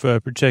cove,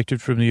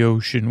 protected from the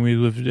ocean. We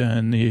lived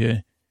on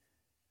the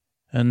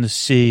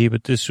sea,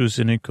 but this was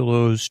an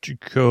enclosed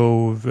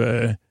cove,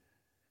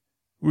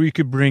 where you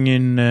could bring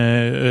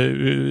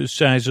in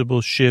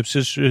sizable ships.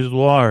 This is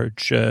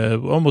large,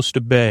 almost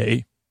a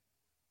bay.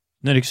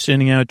 And then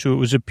extending out to it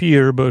was a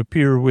pier, but a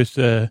pier with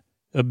a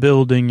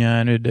building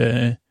on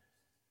it,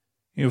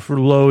 for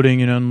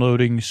loading and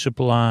unloading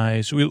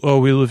supplies. We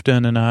lived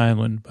on an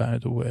island, by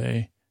the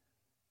way,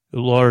 a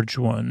large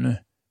one,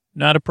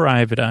 not a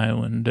private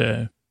island,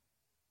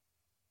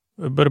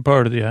 but a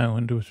part of the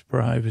island with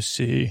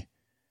privacy.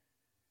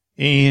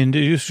 And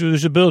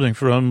there's a building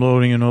for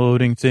unloading and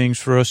unloading things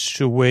for us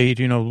to wait,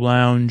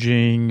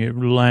 lounging,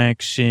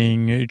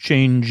 relaxing,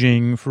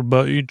 changing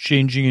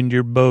into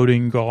your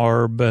boating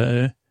garb.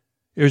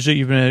 There's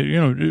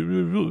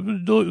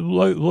even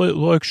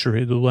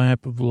luxury, the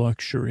lap of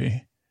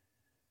luxury.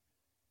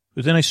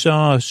 But then I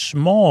saw a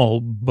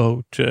small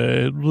boat.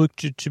 It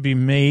looked to be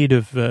made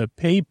of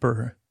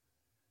paper.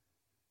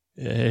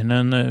 And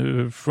on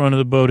the front of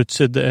the boat, it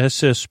said the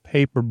SS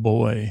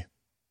Paperboy.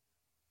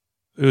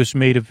 It was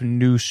made of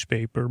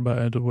newspaper,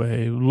 by the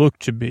way,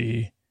 looked to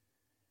be.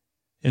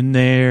 And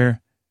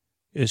there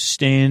is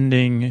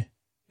standing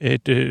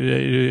at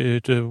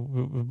the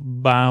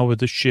bow of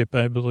the ship,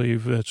 I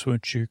believe that's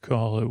what you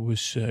call it, was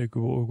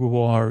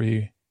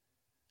Guari,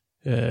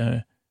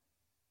 an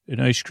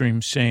ice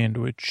cream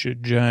sandwich, a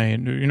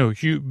giant,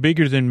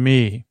 bigger than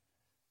me,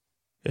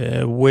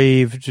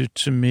 waved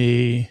to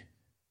me.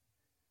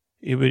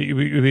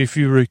 If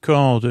you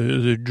recall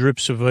the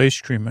drips of ice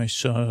cream I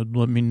saw,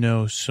 let me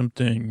know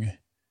something.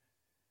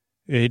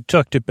 It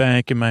tucked it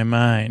back in my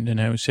mind, and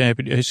I was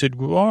happy. I said,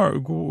 Guari.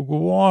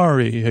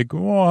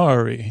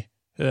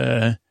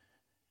 And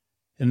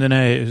then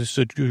I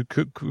said,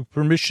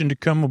 permission to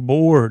come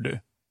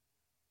aboard.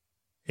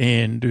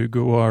 And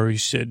Guari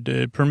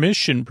said,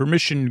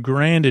 permission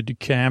granted,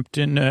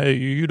 Captain.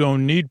 You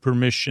don't need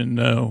permission,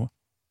 though.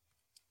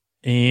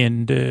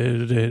 And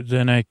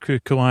then I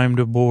climbed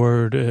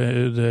aboard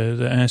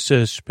the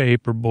SS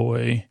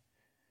Paperboy,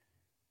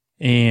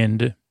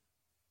 and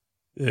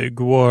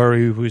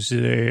Guari was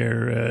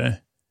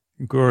there.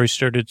 Guari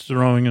started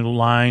throwing the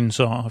lines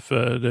off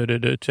that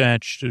had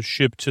attached the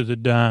ship to the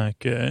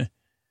dock. And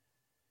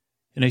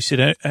I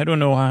said, I don't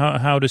know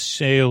how to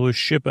sail a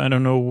ship. I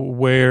don't know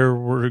where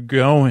we're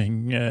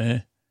going.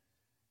 And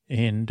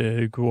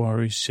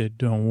Guari said,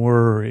 don't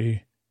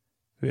worry.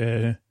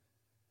 And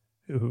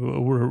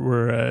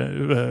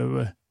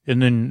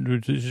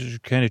then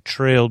kind of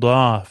trailed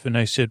off. And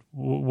I said,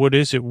 what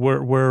is it?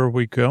 Where are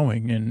we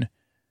going? And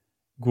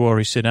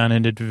Guari said, on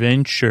an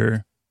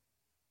adventure.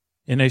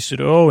 And I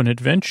said, oh, an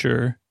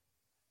adventure.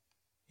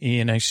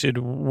 And I said,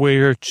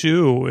 where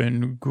to?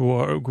 And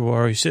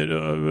Guari said,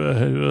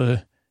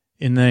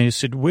 and then I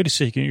said, wait a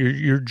second,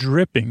 you're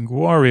dripping.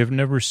 Guari, I've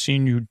never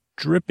seen you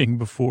dripping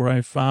before.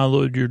 I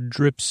followed your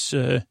drips,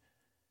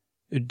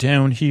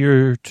 down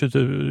here to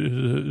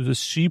the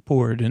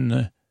seaport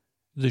and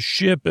the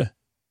ship.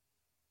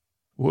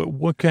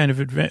 What kind of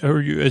adventure?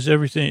 Is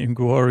everything? And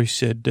Guari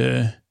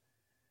said,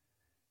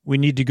 we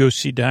need to go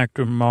see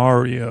Dr.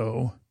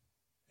 Mario.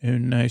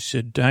 And I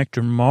said,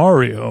 Dr.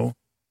 Mario?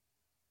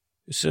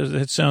 So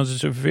that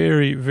sounds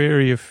very,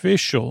 very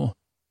official.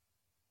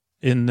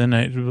 And then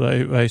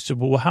I said,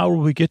 well, how will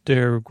we get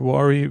there,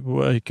 Guari?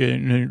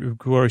 And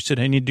Guari said,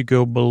 I need to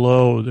go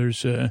below.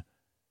 There's a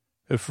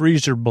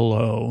freezer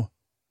below.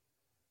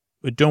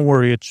 But don't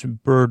worry, it's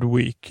bird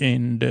week,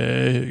 and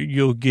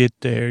you'll get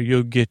there.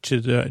 You'll get to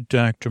the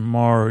Dr.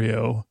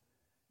 Mario.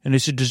 And I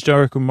said, does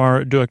Dr.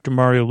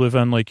 Mario live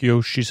on, like,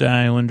 Yoshi's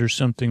Island or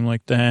something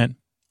like that?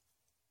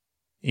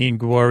 And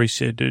Guari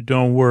said,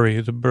 don't worry,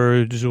 the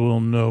birds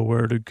will know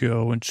where to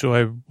go. And so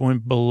I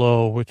went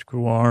below with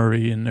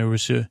Guari, and there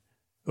was a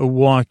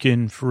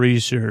walk-in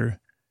freezer.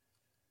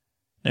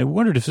 I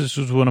wondered if this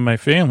was one of my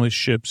family's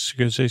ships,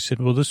 because I said,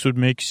 well, this would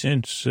make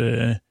sense.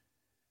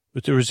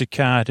 But there was a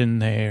cot in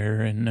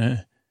there, and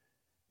I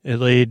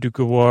laid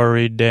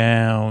Guari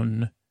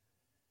down,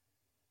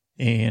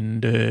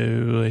 and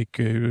I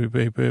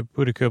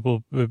put a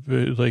couple,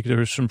 there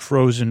were some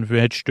frozen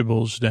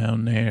vegetables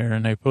down there,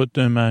 and I put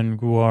them on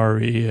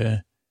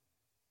Guari.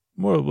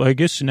 More, I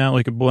guess not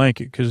like a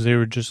blanket, because they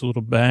were just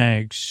little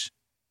bags.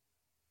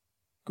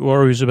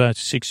 Guari was about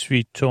 6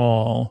 feet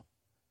tall,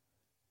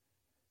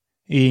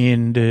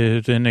 and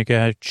then it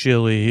got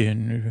chilly,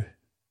 and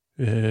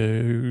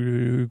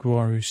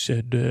Guari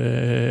said,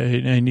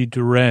 I need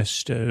to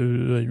rest.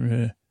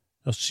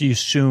 I'll see you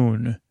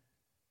soon.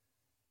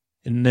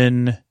 And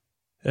then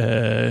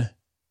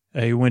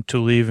I went to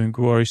leave, and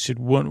Guari said,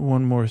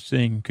 one more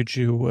thing. Could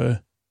will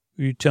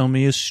you tell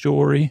me a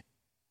story?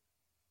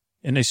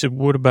 And I said,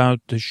 what about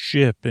the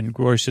ship? And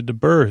Guari said, the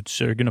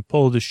birds are going to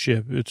pull the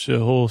ship. It's a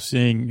whole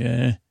thing.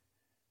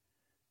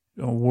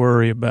 Don't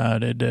worry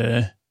about it.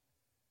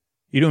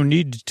 You don't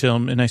need to tell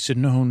me. And I said,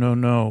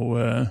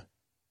 no.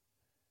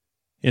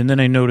 And then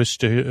I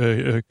noticed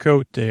a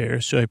coat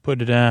there, so I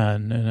put it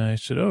on, and I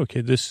said,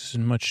 okay, this is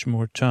much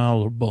more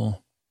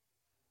tolerable.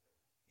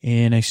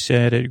 And I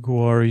sat at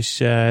Guari's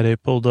side. I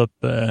pulled up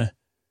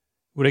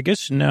what I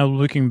guess now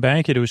looking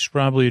back at it was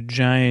probably a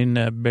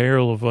giant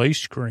barrel of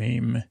ice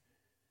cream.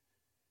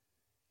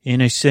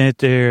 And I sat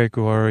there at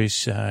Guari's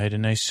side,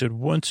 and I said,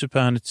 once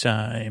upon a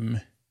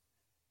time,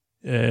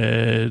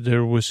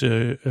 there was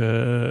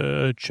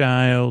a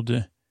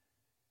child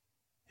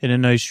in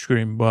an ice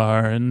cream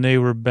bar, and they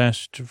were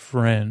best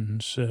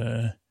friends.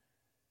 The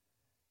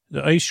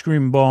ice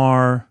cream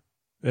bar,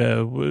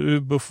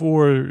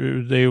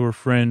 before they were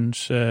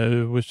friends,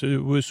 was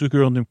a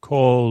girl named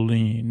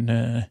Colleen.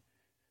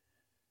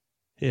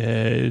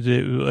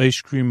 The ice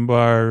cream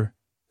bar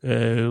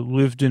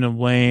lived in a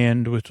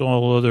land with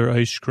all other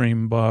ice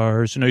cream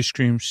bars and ice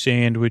cream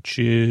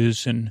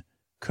sandwiches and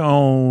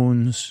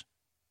cones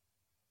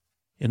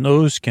and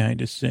those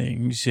kind of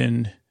things.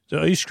 And the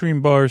ice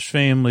cream bar's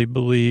family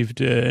believed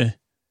that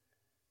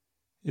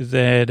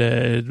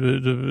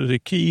the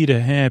key to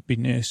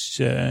happiness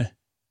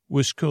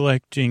was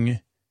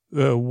collecting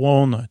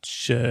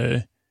walnuts.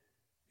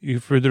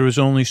 For there was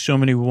only so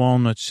many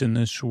walnuts in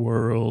this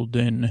world,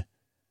 and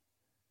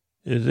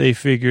they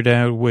figured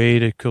out a way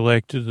to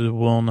collect the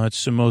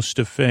walnuts the most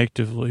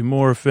effectively,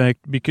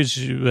 because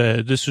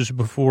this was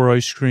before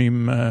ice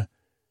cream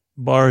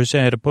bars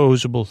had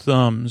opposable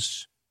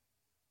thumbs.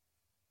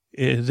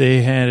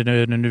 They had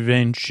an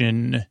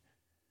invention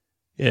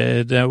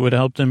that would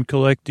help them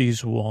collect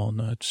these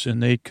walnuts,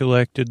 and they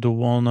collected the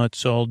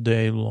walnuts all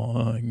day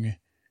long.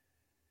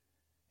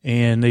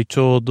 And they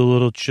told the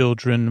little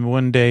children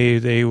one day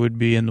they would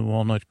be in the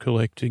walnut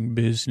collecting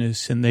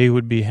business, and they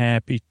would be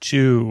happy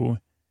too.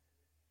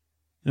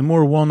 The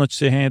more walnuts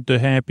they had, the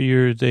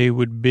happier they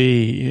would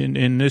be.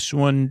 And this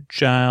one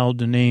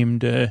child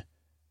named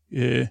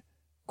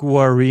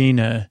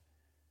Guarina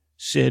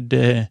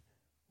said,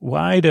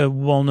 why do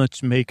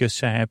walnuts make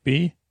us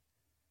happy?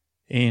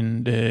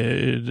 And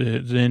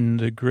then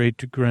the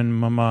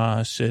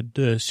great-grandmama said,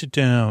 sit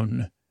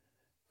down,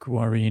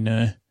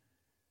 Guarina.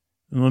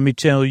 Let me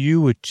tell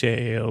you a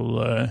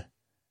tale.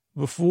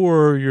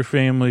 Before your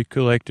family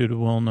collected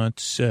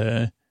walnuts,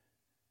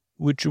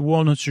 which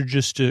walnuts are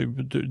just,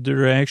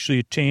 they're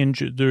actually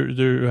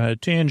they're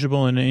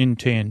tangible and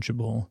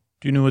intangible.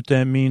 Do you know what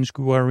that means,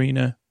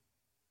 Guarina?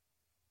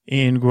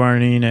 And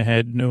Guarina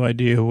had no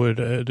idea what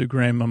the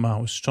grandmama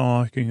was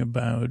talking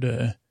about.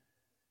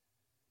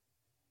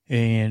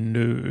 And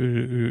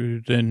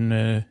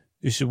then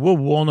he said, well,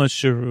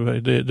 walnuts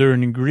are, they're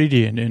an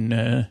ingredient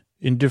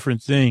in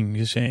different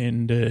things.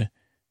 And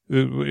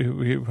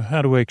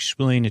how do I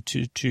explain it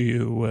to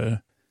you?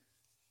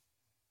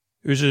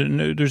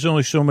 There's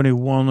only so many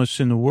walnuts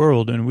in the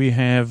world, and we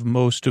have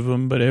most of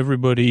them, but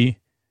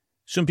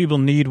some people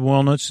need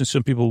walnuts and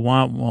some people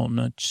want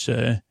walnuts.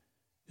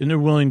 And they're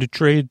willing to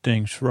trade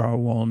things for our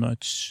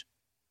walnuts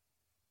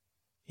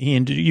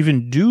and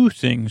even do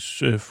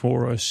things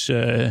for us,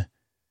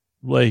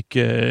 like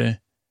turn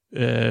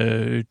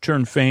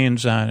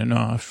fans on and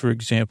off, for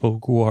example,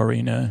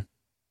 Guarina,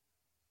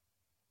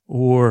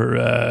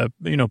 or,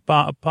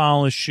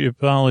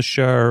 polish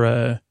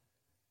our,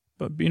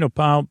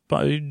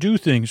 do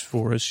things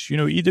for us.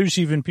 There's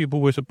even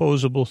people with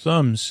opposable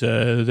thumbs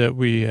that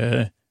we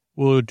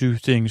will do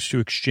things to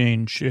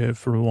exchange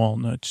for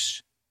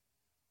walnuts.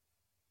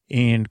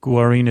 And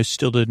Guarina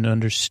still didn't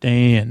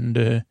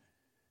understand.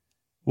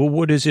 well,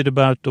 what is it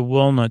about the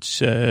walnuts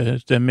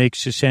that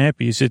makes us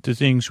happy? Is it the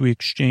things we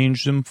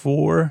exchange them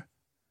for?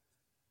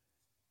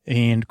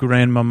 And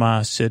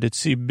Grandmama said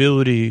it's the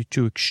ability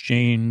to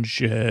exchange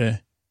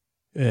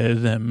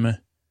them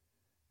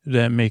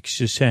that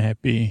makes us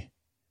happy.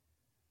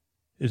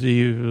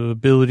 The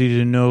ability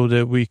to know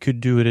that we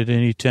could do it at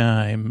any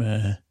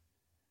time.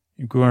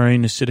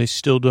 Guarina said, I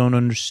still don't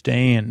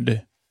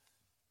understand.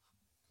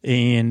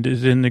 And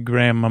then the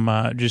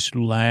grandmama just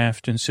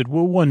laughed and said,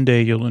 well, one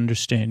day you'll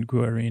understand,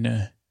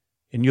 Guarina,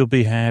 and you'll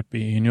be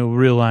happy, and you'll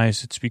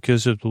realize it's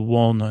because of the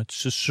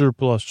walnuts, the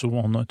surplus of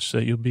walnuts,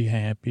 that you'll be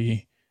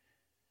happy.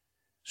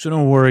 So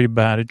don't worry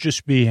about it.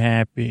 Just be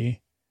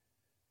happy.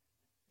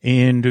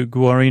 And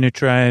Guarina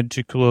tried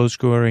to close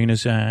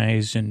Guarina's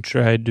eyes and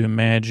tried to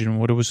imagine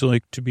what it was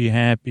like to be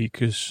happy,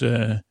 because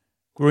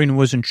Guarina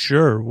wasn't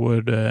sure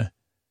what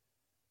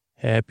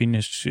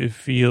happiness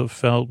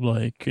felt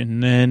like.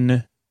 And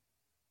then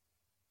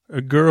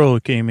a girl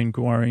came in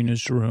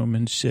Guarina's room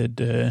and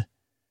said,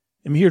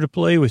 I'm here to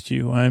play with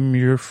you. I'm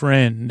your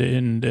friend.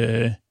 And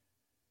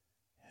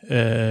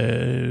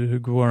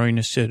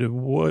Guarina said,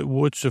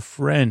 what's a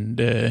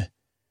friend?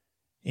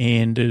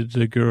 And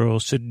the girl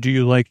said, do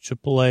you like to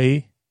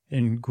play?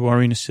 And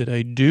Guarina said,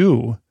 I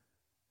do.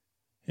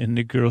 And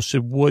the girl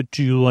said, what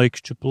do you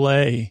like to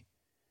play?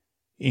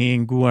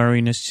 And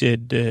Guarina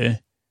said,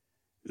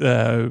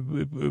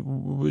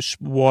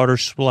 water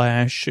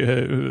splash,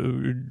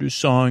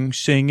 song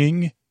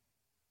singing.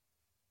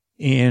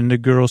 And the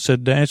girl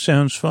said, that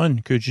sounds fun.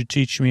 Could you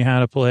teach me how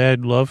to play?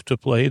 I'd love to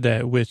play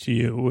that with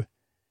you.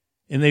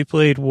 And they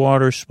played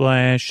water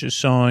splash,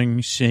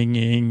 song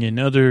singing, and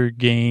other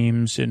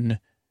games and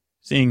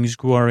things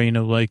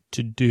Guarina liked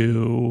to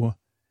do.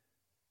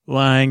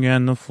 Lying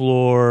on the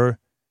floor,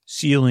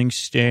 ceiling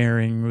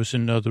staring was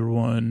another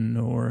one,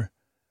 or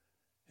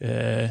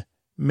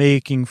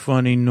making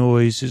funny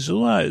noises. A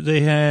lot.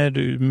 They had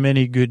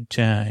many good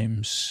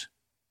times.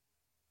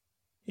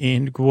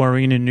 And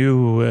Guarina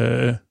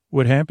knew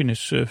what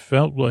happiness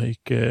felt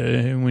like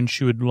when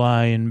she would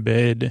lie in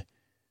bed.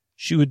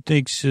 She would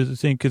think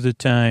of the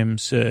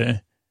times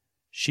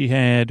she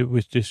had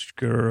with this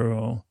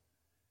girl.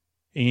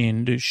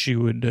 And she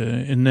would,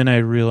 and then I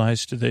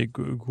realized that,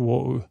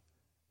 well,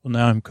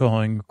 now I'm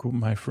calling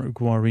my friend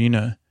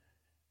Guarina,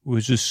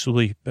 was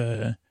asleep.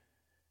 So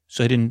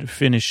I didn't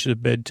finish the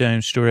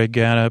bedtime story. I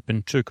got up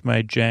and took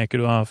my jacket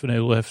off and I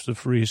left the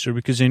freezer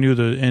because I knew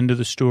the end of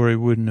the story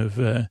wouldn't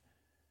have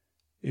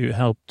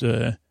helped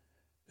my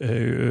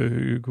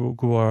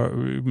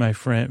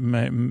friend,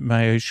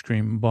 my ice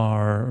cream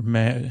bar.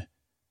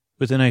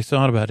 But then I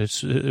thought about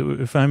it.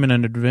 If I'm in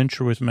an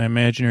adventure with my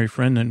imaginary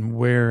friend, then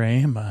where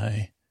am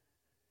I?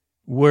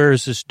 Where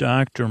is this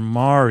Dr.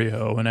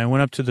 Mario? And I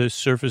went up to the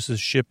surface of the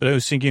ship, but I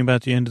was thinking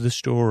about the end of the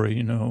story,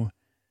 you know,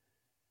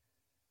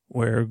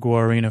 where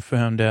Guarina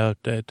found out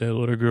that the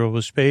little girl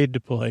was paid to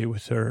play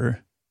with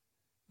her.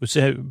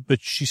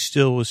 But she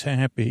still was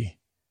happy.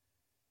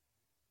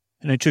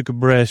 And I took a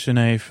breath and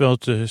I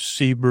felt a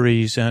sea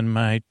breeze on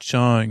my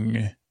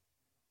tongue.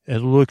 I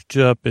looked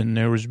up and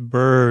there was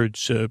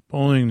birds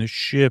pulling the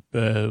ship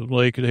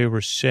like they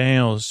were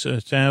sails,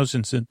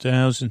 thousands and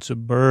thousands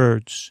of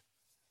birds.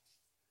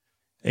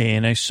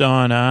 And I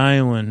saw an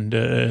island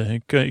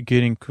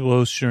getting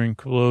closer and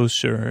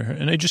closer.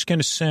 And I just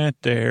kind of sat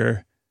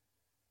there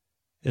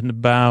in the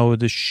bow of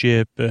the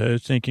ship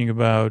thinking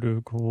about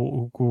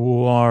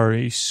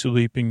Guari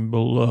sleeping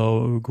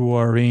below,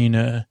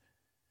 Guarina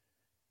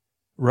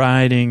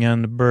riding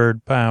on the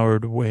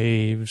bird-powered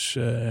waves,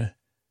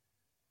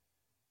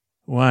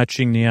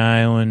 watching the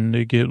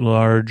island get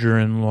larger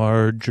and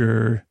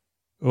larger,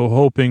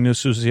 hoping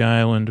this was the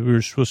island. We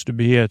were supposed to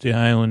be at the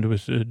island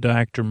with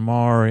Dr.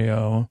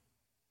 Mario.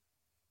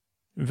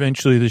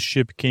 Eventually, the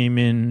ship came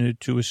in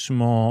to a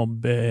small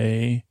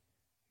bay,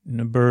 and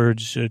the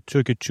birds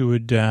took it to a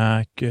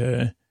dock,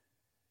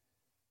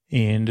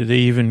 and they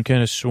even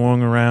kind of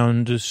swung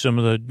around some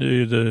of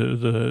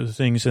the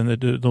things and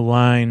the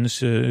lines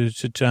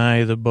to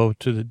tie the boat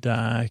to the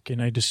dock.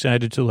 And I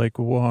decided to let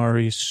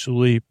Guari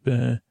sleep.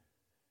 I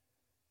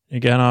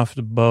got off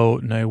the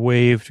boat and I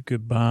waved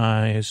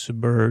goodbye as the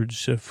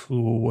birds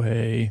flew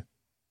away. I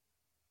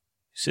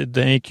said,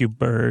 thank you,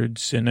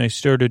 birds. And I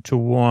started to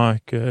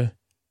walk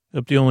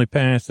up the only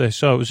path I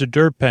saw. It was a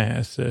dirt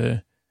path.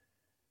 There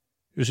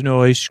was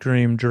no ice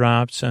cream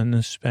drops on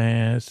this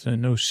path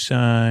and no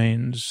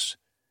signs.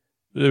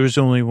 There was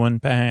only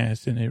one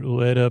path, and it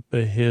led up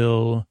a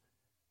hill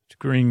with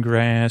green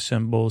grass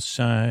on both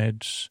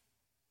sides,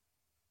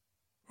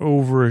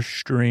 over a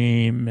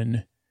stream,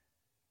 and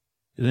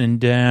then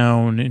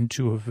down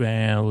into a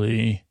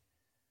valley,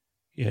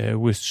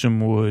 with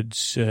some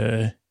woods.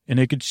 And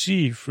I could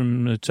see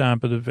from the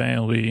top of the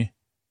valley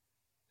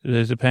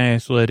that the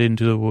path led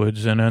into the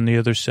woods, and on the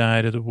other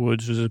side of the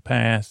woods was a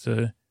path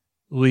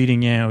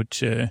leading out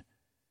through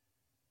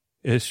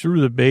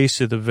the base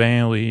of the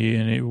valley,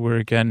 and where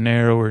it got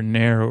narrower and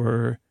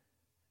narrower,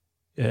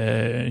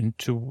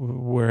 into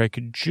where I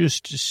could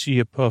just see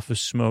a puff of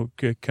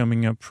smoke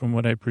coming up from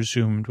what I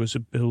presumed was a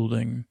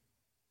building.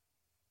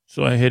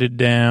 So I headed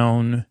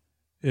down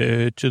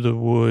to the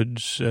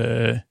woods,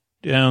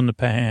 down the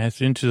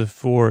path, into the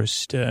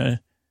forest. And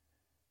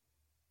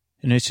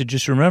I said,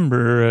 just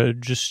remember,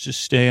 just to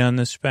stay on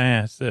this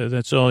path.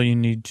 That's all you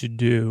need to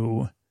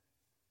do.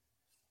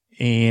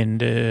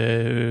 And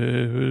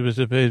with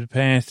the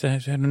path, I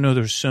don't know,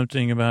 there's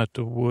something about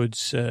the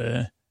woods.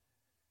 And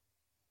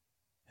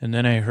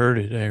then I heard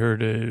it. I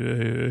heard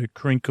a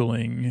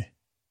crinkling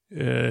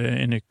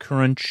and a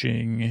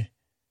crunching.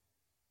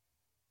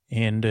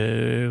 And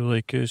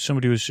like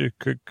somebody was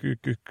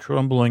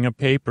crumbling a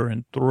paper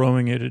and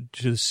throwing it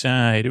to the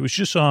side. It was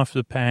just off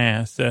the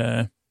path.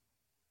 And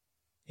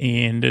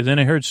then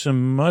I heard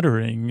some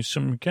muttering,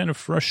 some kind of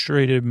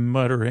frustrated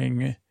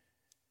muttering.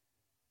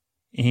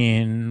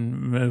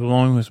 And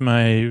along with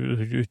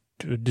my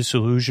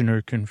disillusion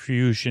or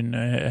confusion,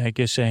 I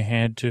guess I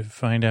had to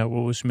find out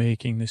what was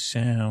making the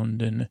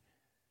sound. And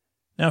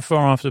not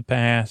far off the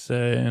path,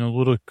 in a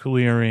little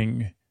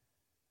clearing,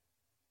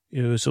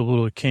 it was a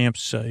little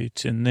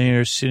campsite. And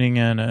there, sitting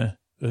on a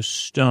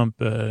stump,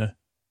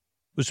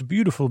 was a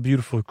beautiful,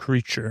 beautiful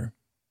creature.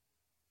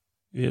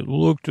 It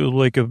looked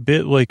like a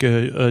bit like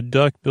a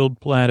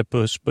duck-billed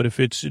platypus, but if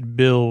its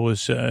bill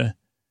was a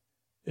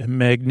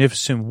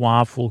magnificent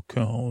waffle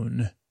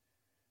cone.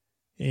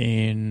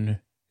 And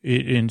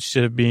it,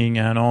 instead of being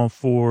on all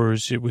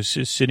fours, it was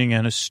sitting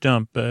on a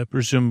stump,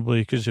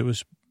 presumably because it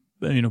was,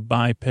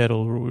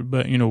 bipedal,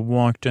 but,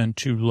 walked on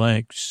two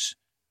legs.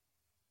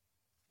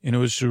 And it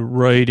was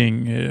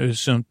writing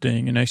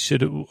something. And I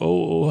said,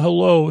 oh,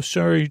 hello,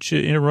 sorry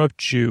to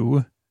interrupt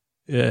you.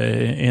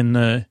 And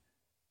the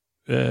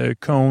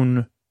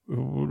cone,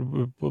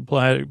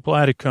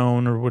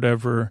 platycone or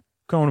whatever,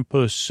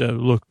 Conopus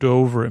looked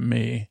over at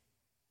me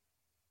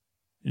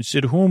and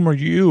said, whom are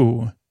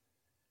you?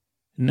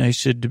 And I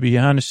said, to be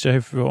honest,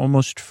 I've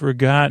almost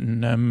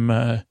forgotten.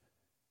 I'm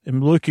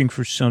looking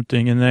for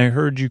something, and I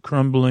heard you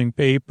crumbling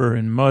paper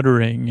and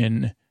muttering,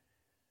 and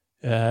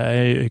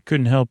I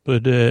couldn't help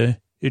but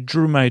it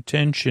drew my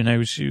attention. I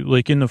was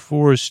like in the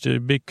forest, a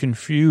bit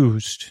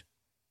confused.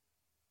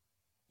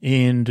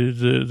 And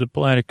the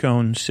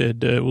platycone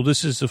said, well,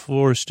 this is the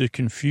forest of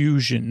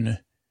confusion.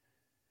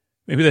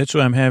 Maybe that's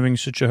why I'm having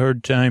such a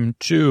hard time,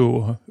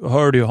 too.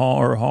 Hardy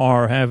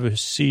har, have a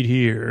seat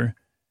here.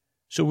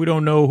 So we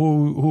don't know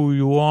who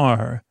you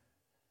are.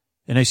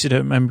 And I said,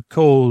 I'm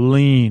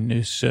Colleen.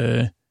 It's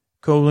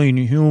Colleen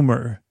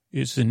Humor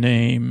is the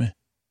name.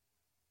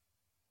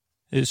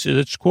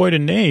 It's quite a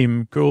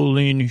name,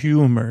 Colleen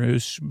Humor.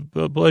 It's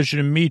a pleasure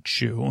to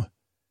meet you.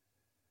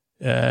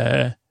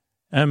 I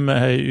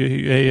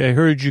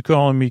heard you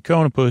calling me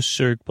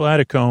Conopus or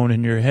Platycone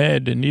in your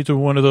head, and either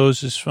one of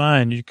those is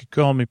fine. You could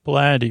call me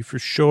Platty for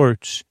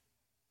short.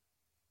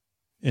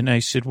 And I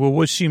said, well,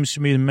 what seems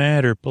to be the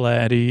matter,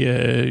 Platty?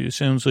 It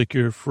sounds like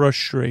you're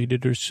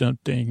frustrated or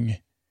something.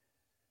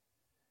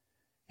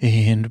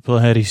 And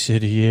Platty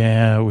said,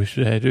 yeah, I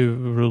had to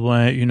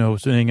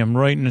relax, thing. I'm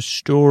writing a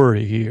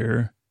story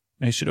here.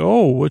 And I said,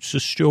 oh, what's the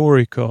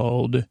story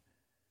called?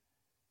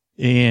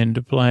 And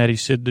Platty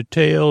said, The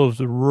Tale of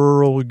the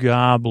Rural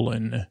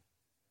Goblin.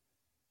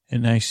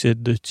 And I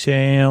said, The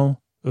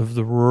Tale of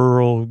the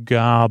Rural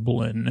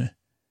Goblin.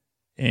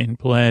 And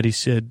Platty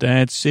said,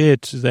 that's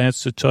it.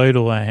 That's the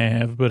title I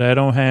have, but I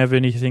don't have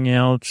anything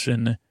else,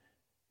 and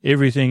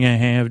everything I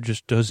have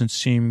just doesn't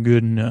seem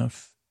good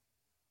enough.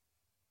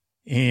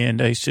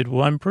 And I said,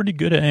 well, I'm pretty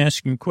good at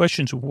asking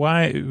questions.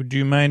 Why? Do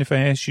you mind if I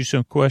ask you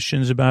some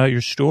questions about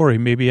your story?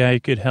 Maybe I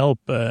could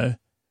help. And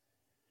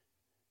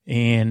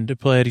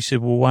Platty said,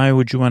 well, why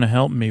would you want to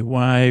help me?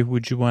 Why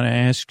would you want to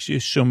ask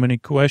so many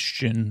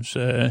questions?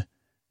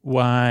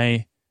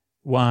 Why?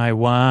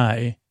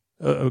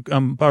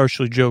 I'm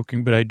partially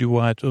joking, but I do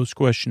want those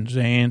questions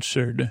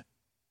answered.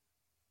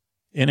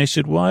 And I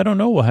said, well, I don't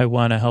know why I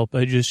want to help.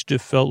 I just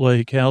felt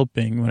like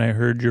helping when I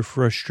heard your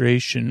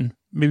frustration.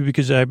 Maybe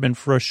because I've been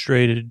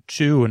frustrated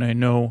too, and I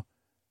know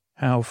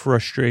how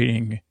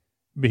frustrating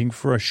being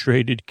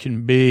frustrated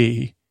can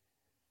be.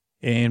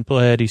 And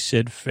Platty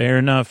said, fair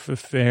enough.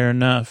 What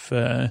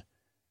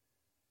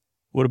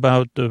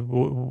about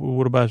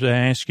the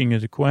asking of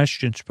the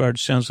questions part?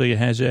 It sounds like it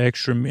has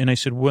extra. And I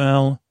said,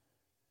 well,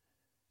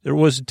 there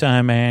was a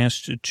time I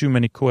asked too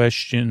many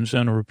questions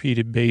on a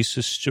repeated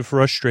basis to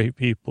frustrate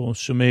people.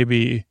 So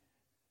maybe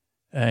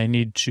I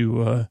need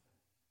to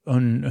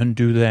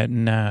undo that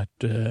knot.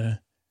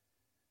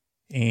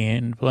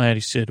 And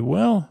Platty said,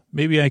 well,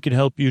 maybe I could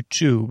help you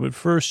too. But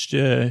first,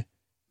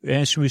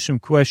 ask me some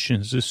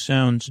questions. This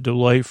sounds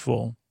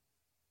delightful.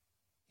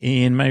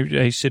 And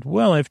I said,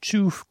 well, I have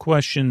two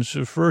questions.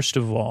 First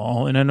of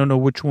all, and I don't know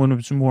which one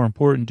was more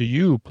important to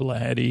you,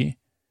 Platty.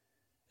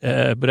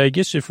 But I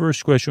guess the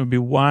first question would be,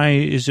 why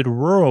is it a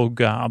rural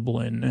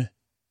goblin?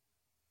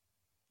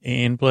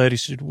 And Platty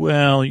said,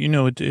 well,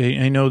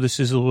 I know this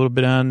is a little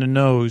bit on the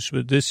nose,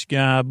 but this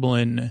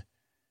goblin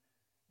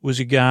was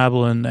a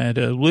goblin that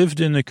lived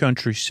in the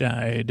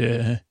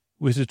countryside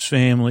with its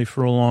family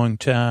for a long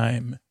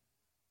time,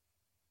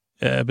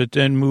 but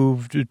then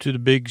moved to the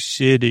big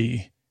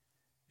city.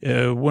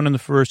 one of the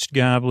first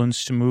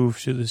goblins to move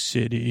to the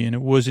city, and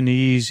it wasn't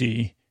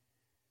easy.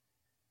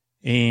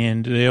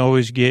 And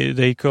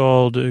they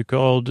called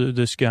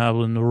this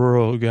goblin the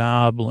Rural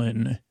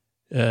Goblin,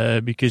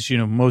 because,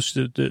 most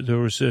of there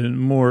was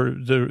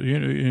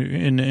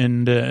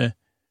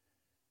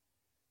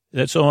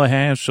that's all I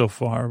have so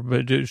far.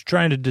 But it's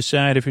trying to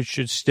decide if it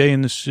should stay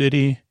in the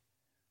city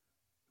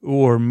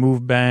or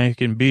move back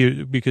and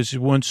because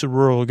once a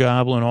rural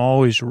goblin,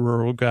 always a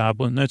rural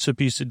goblin. That's a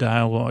piece of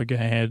dialogue I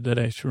had that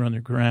I threw on the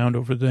ground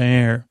over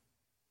there.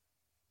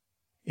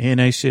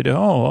 And I said,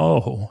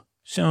 oh,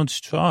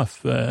 sounds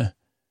tough.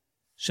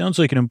 Sounds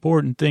like an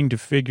important thing to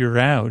figure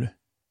out.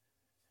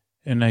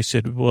 And I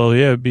said, well,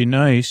 yeah, it'd be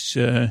nice.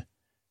 And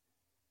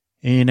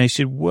I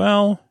said,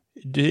 well,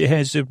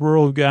 has the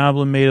rural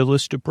goblin made a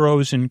list of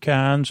pros and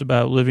cons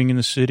about living in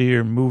the city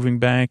or moving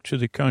back to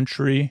the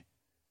country?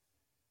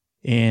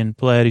 And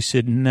Platty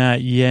said,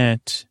 not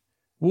yet.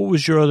 What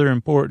was your other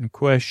important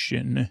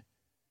question?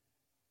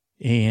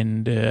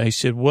 And I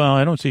said, well,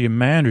 I don't think it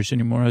matters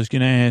anymore. I was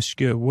going to ask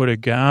what a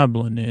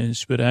goblin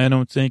is, but I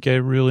don't think I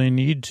really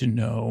need to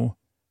know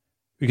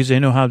because I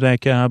know how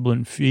that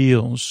goblin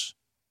feels.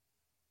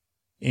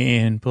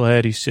 And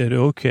Platty said,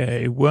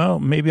 okay, well,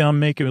 maybe I'll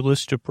make a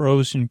list of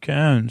pros and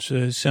cons.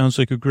 Sounds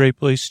like a great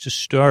place to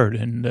start.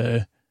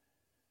 And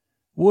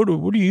what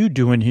are you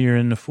doing here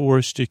in the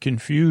Forest of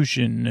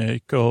Confusion,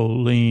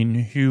 Colleen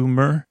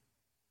Humor?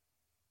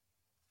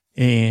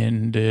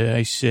 And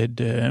I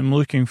said, I'm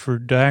looking for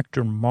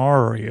Dr.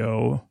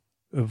 Mario,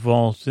 of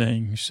all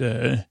things.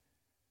 And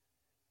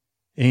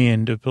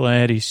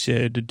Platty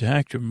said,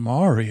 Dr.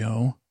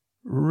 Mario?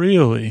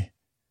 Really?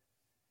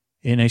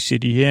 And I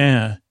said,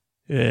 yeah.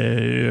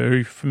 Are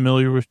you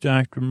familiar with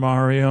Dr.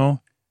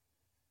 Mario?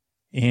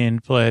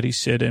 And Platty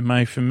said, am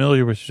I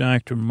familiar with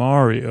Dr.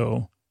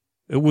 Mario?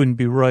 I wouldn't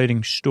be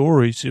writing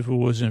stories if it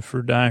wasn't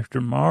for Dr.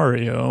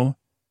 Mario.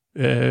 I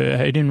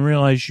didn't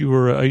realize you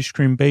were an ice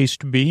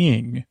cream-based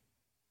being.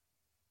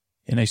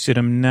 And I said,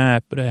 I'm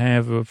not, but I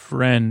have a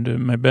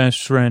friend, my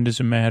best friend, as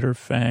a matter of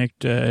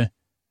fact,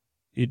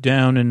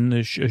 down in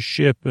the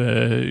ship,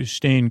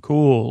 staying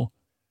cool,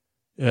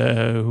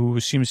 who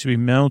seems to be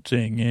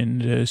melting,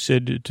 and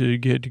said to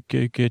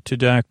get to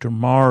Dr.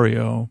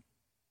 Mario.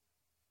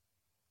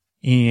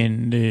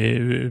 And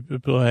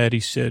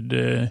Platty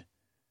said,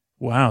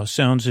 wow,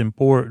 sounds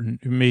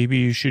important. Maybe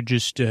you should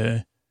just,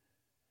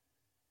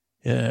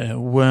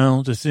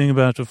 well, the thing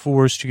about the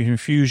Forest of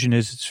Confusion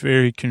is it's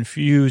very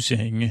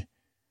confusing.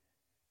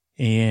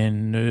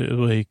 And,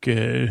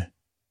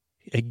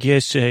 I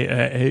guess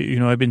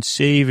I've been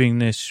saving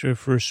this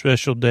for a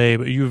special day,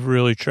 but you've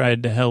really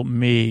tried to help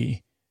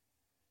me.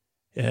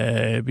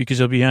 Because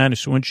I'll be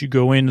honest, once you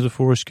go into the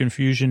Forest of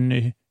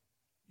Confusion,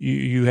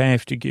 you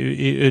have to give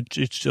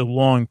it's a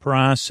long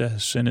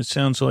process, and it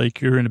sounds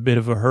like you're in a bit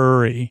of a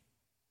hurry.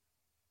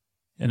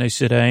 And I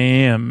said, I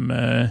am.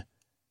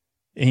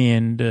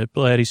 And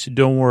Platty said,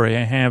 don't worry,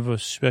 I have a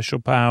special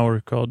power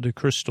called the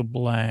Crystal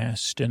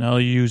Blast, and I'll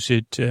use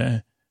it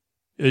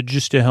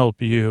just to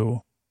help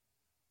you.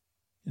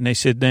 And I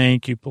said,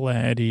 thank you,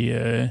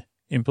 Platty.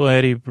 And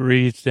Platty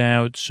breathed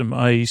out some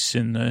ice,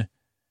 and all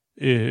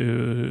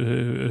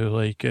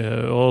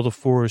the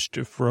forest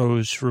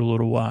froze for a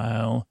little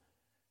while.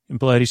 And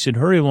Platty said,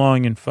 hurry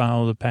along and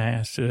follow the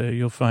path.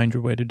 You'll find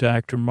your way to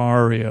Dr.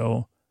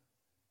 Mario.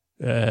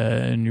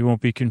 And you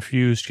won't be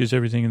confused because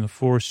everything in the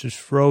forest is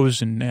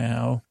frozen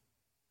now.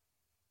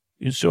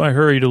 And so I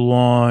hurried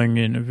along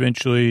and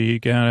eventually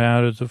got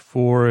out of the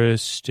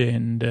forest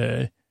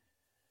and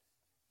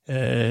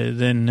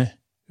then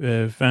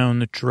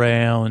found the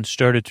trail and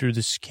started through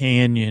this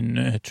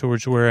canyon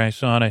towards where I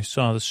thought I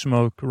saw the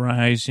smoke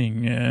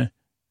rising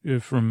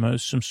from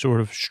some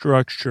sort of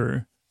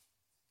structure.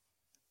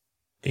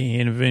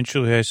 And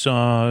eventually I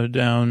saw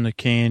down the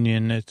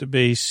canyon at the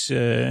base,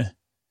 it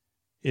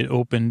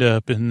opened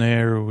up, and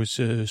there was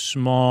a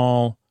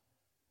small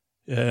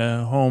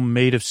home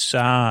made of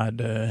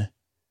sod,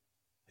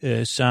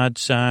 sod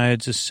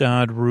sides, a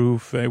sod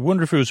roof. I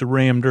wonder if it was a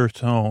rammed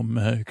earth home,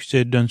 because I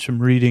had done some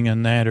reading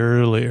on that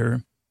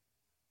earlier.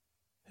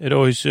 I'd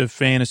always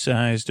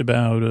fantasized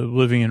about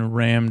living in a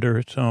rammed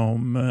earth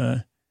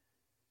home,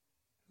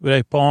 but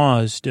I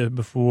paused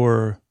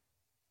before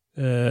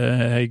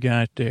I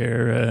got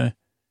there,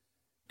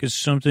 because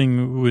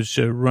something was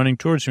running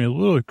towards me, a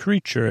little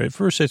creature. At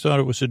first I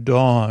thought it was a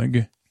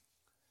dog,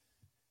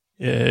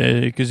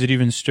 because it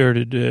even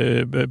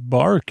started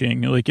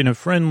barking, like in a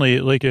friendly,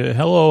 like a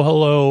hello,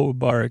 hello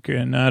bark,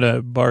 and not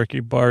a barky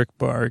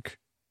bark.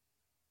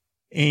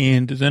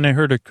 And then I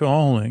heard a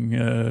calling,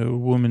 a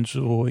woman's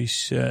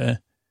voice,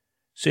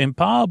 saying,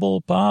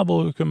 Pablo,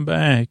 come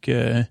back.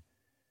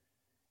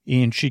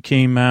 And she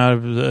came out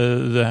of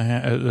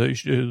the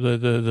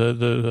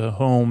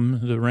home,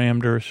 the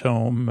rammed earth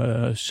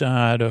home,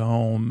 sod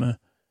home.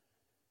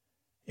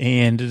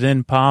 And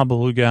then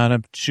Pablo got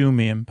up to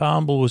me, and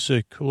Pablo was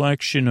a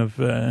collection of,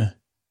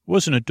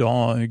 wasn't a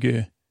dog,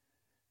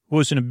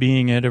 wasn't a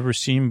being I'd ever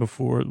seen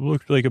before. It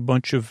looked like a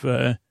bunch of,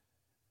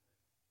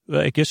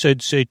 I guess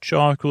I'd say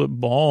chocolate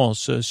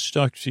balls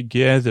stuck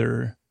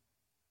together.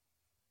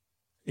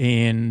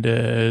 And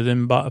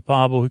then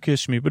Pablo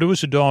kissed me, but it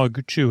was a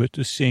dog too at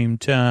the same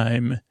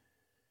time.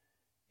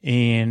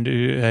 And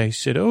I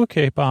said,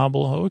 okay,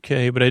 Pablo,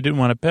 okay. But I didn't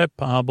want to pet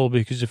Pablo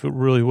because if it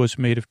really was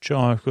made of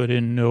chocolate, I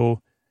didn't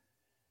know.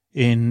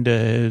 And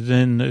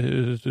then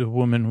the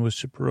woman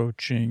was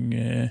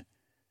approaching.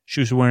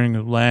 She was wearing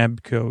a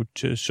lab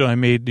coat. So I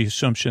made the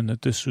assumption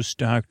that this was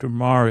Dr.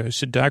 Mario. I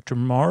said, Dr.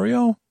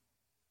 Mario?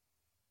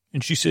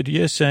 And she said,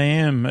 yes, I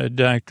am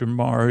Dr.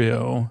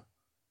 Mario.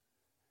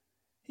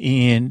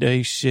 And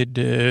I said,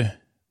 and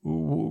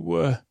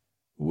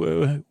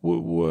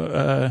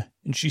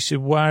she said,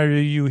 why are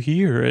you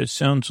here? It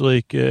sounds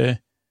like you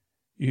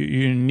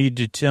need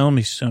to tell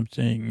me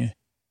something.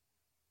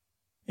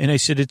 And I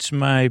said, it's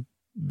my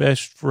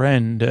best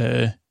friend,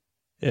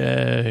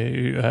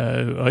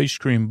 ice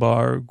cream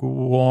bar,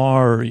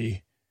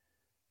 Guari,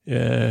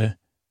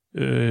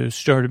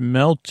 started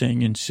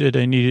melting and said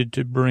I needed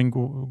to bring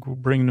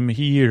them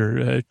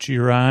here to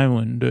your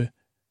island.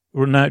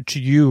 Or not to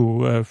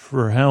you,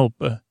 for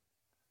help.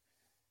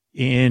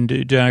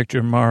 And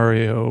Dr.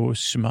 Mario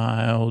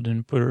smiled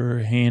and put her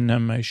hand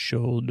on my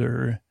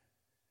shoulder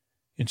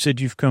and said,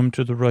 you've come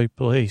to the right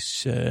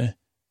place.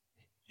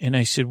 And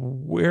I said,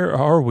 where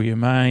are we?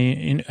 Am I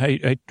in,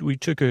 we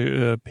took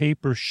a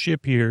paper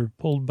ship here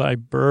pulled by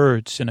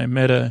birds and I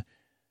met a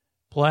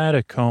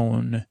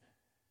platycone.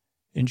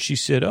 And she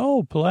said,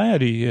 oh,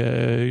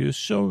 Platy,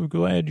 so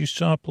glad you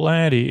saw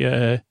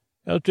Platy.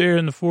 Out there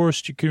in the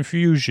forest of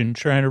confusion,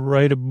 trying to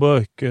write a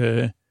book,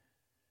 a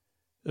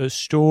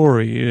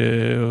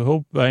story.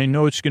 Hope I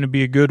know it's going to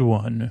be a good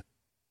one.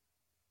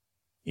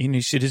 And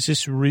he said, is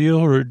this real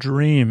or a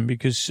dream?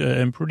 Because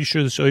I'm pretty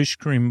sure this ice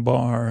cream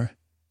bar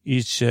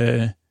is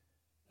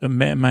my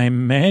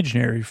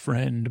imaginary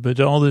friend, but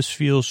all this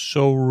feels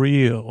so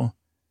real.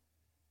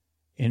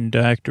 And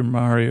Dr.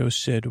 Mario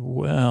said,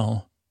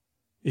 well,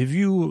 if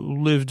you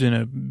lived in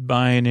a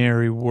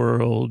binary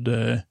world,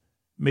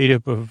 made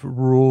up of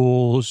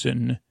rules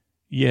and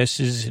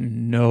yeses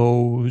and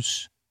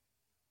nos,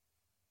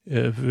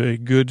 of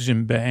goods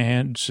and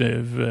bads,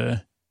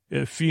 of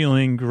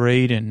feeling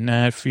great and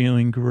not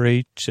feeling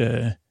great.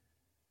 And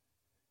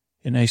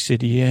I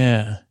said,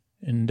 yeah.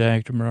 And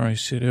Dr. Mario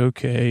said,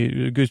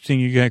 okay, good thing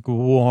you got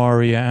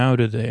Guari out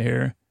of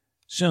there.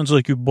 Sounds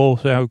like you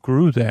both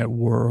outgrew that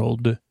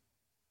world.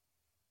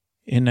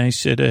 And I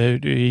said,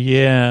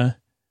 yeah.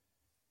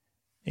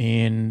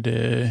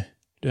 And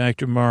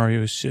Dr.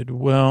 Mario said,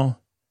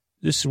 well,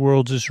 this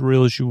world's as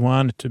real as you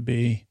want it to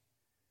be.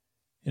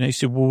 And I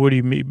said, well, what do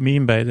you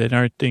mean by that?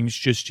 Aren't things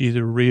just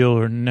either real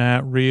or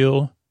not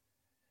real?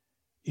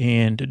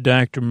 And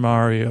Dr.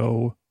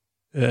 Mario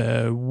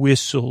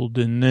whistled,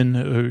 and then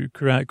a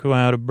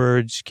cloud of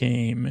birds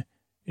came.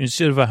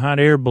 Instead of a hot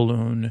air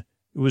balloon,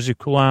 it was a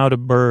cloud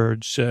of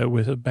birds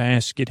with a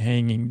basket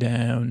hanging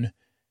down.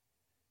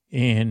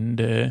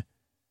 And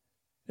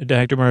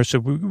Dr. Mario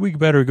said, we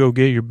better go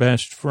get your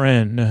best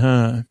friend,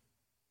 huh?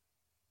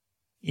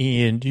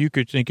 And you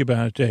could think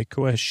about that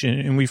question.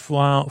 And we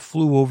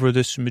flew over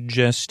this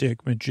majestic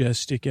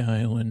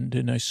island,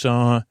 and I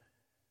saw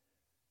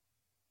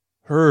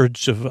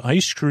herds of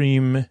ice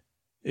cream,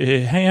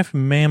 half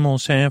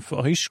mammals, half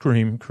ice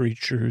cream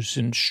creatures,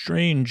 and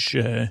strange,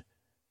 every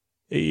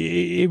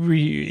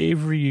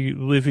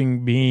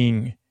living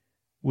being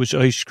was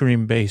ice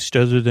cream based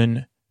other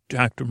than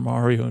Dr.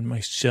 Mario and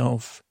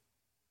myself.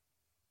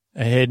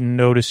 I hadn't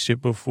noticed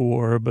it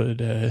before, but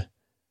the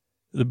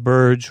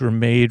birds were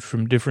made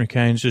from different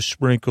kinds of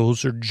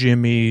sprinkles or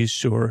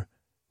jimmies or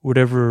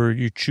whatever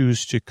you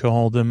choose to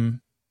call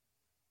them.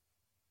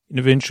 And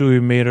eventually we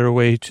made our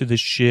way to the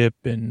ship,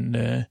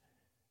 and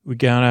we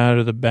got out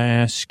of the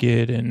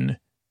basket, and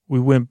we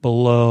went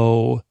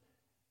below,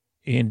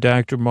 and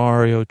Dr.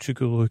 Mario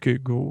took a look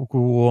at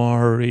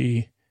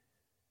Guari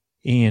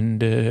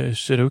and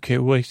said, okay,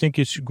 well, I think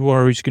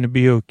Guari's going to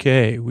be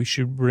okay. We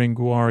should bring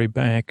Guari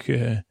back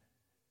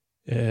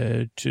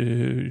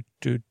to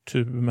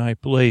my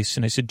place.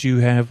 And I said, do you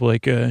have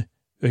like a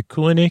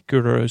clinic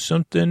or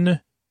something?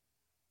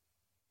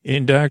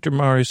 And Dr.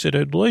 Mario said,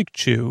 I'd like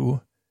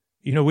to.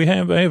 You know, I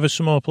have a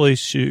small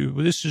place too.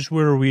 This is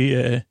where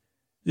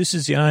this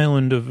is the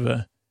island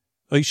of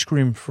ice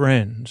cream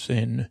friends.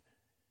 And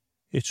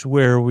it's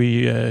where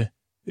we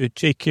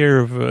take care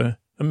of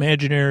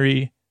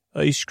imaginary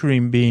ice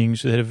cream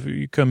beings that have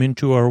come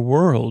into our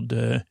world.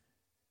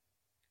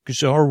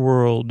 Because our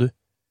world,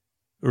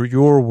 or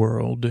your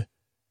world,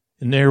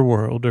 and their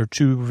world are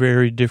two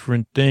very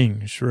different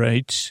things,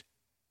 right?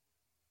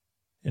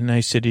 And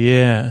I said,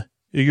 yeah,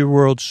 your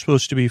world's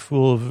supposed to be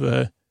full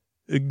of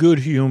good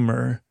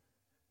humor,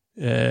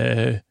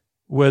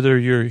 whether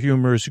your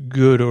humor is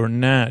good or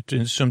not,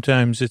 and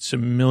sometimes it's a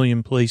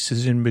million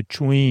places in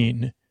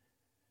between.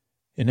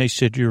 And I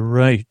said, you're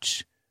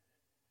right.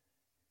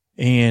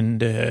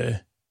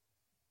 And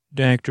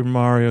Dr.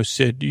 Mario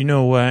said, you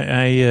know,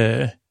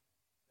 I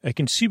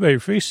can see by your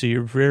face that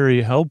you're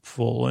very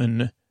helpful,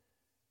 and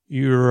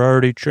You were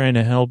already trying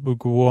to help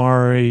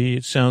Guari.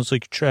 It sounds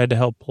like you tried to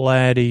help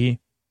Platy.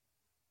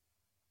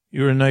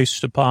 You were nice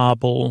to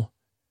Popple.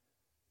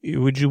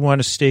 Would you want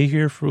to stay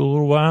here for a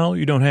little while?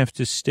 You don't have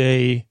to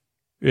stay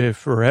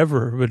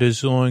forever, but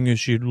as long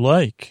as you'd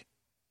like.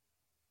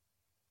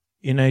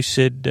 And I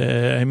said,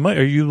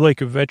 are you like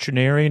a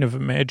veterinarian of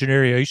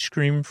imaginary ice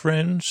cream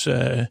friends?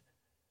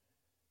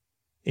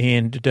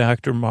 And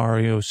Dr.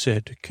 Mario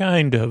said,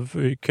 kind of.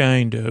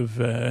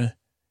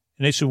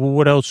 And I said, well,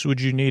 what else would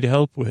you need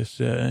help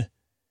with?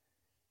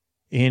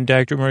 And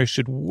Dr. Mario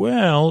said,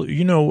 well,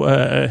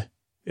 we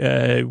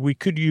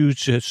could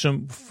use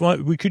some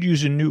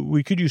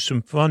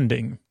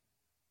funding,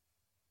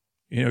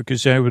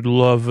 because I would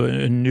love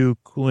a new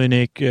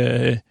clinic,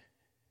 and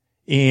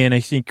I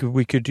think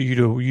we could,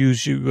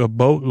 use a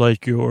boat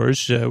like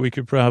yours. We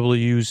could probably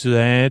use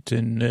that,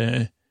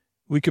 and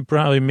we could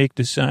probably make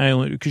this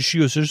island, because she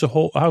goes, there's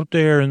out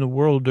there in the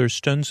world, there's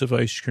tons of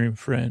ice cream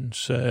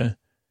friends,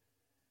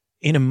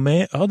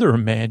 and other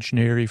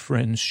imaginary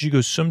friends. She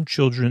goes, some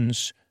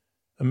children's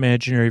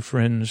imaginary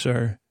friends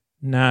are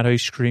not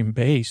ice cream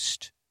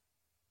based.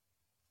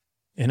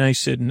 And I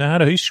said,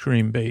 not ice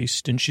cream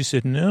based. And she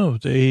said, no,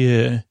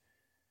 they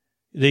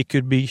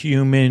could be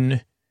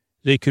human.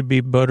 They could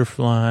be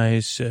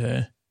butterflies,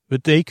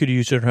 but they could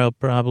use our help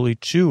probably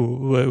too.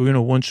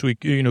 Once we,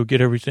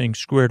 get everything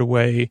squared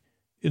away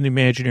in the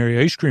imaginary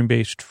ice cream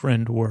based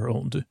friend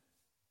world.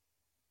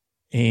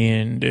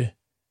 And,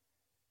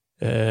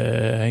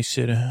 I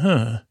said,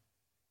 I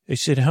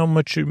said, how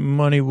much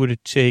money would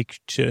it take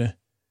to,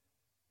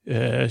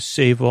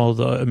 save all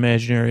the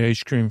imaginary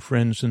ice cream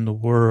friends in the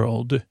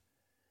world?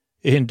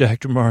 And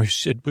Dr. Mario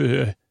said,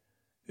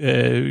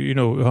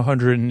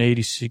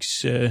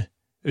 186, or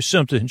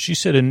something. She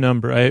said a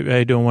number.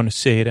 I don't want to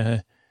say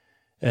it.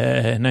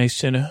 And I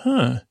said,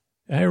 I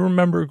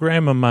remember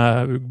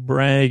Grandmama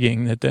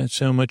bragging that that's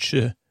how much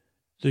the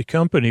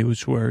company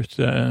was worth.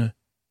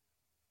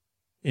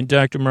 And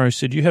Dr. Mario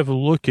said, you have a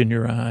look in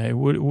your eye.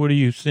 What are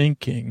you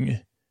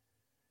thinking?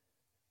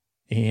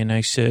 And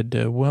I said,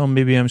 well,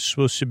 maybe I'm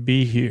supposed to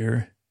be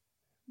here,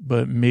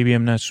 but maybe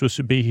I'm not supposed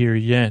to be here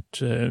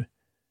yet.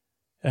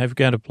 I've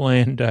got a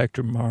plan,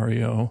 Dr.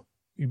 Mario.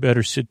 You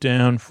better sit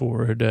down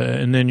for it,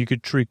 and then you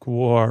could treat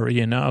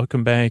Guari, and I'll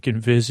come back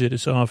and visit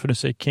as often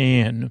as I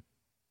can.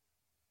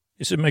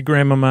 I said, my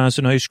grandmama's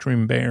an ice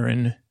cream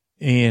baron,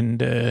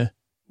 and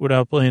what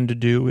I'll plan to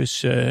do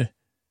is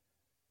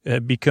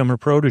become her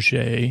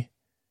protege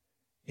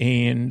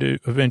and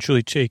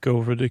eventually take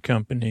over the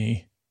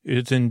company,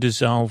 then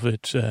dissolve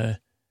it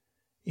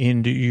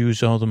and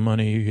use all the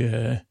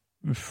money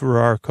for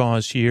our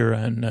cause here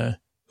on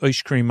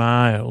Ice Cream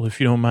Isle, if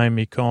you don't mind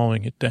me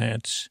calling it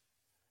that.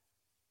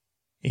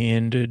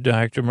 And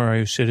Dr.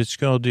 Mario said, it's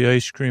called the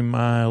Ice Cream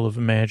Isle of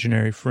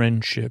Imaginary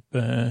Friendship.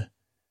 And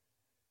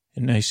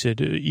I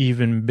said,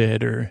 even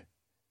better.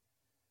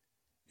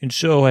 And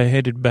so I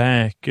headed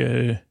back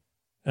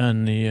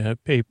on the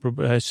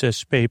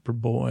SS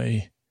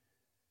Paperboy,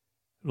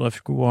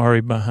 left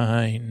Guari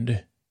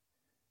behind.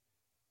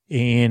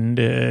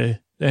 And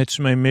that's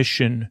my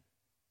mission.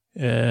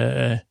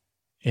 And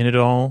it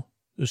all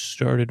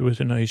started with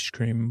an ice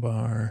cream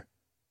bar,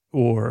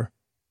 or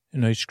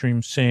an ice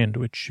cream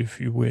sandwich, if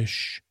you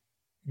wish.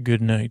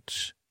 Good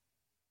night.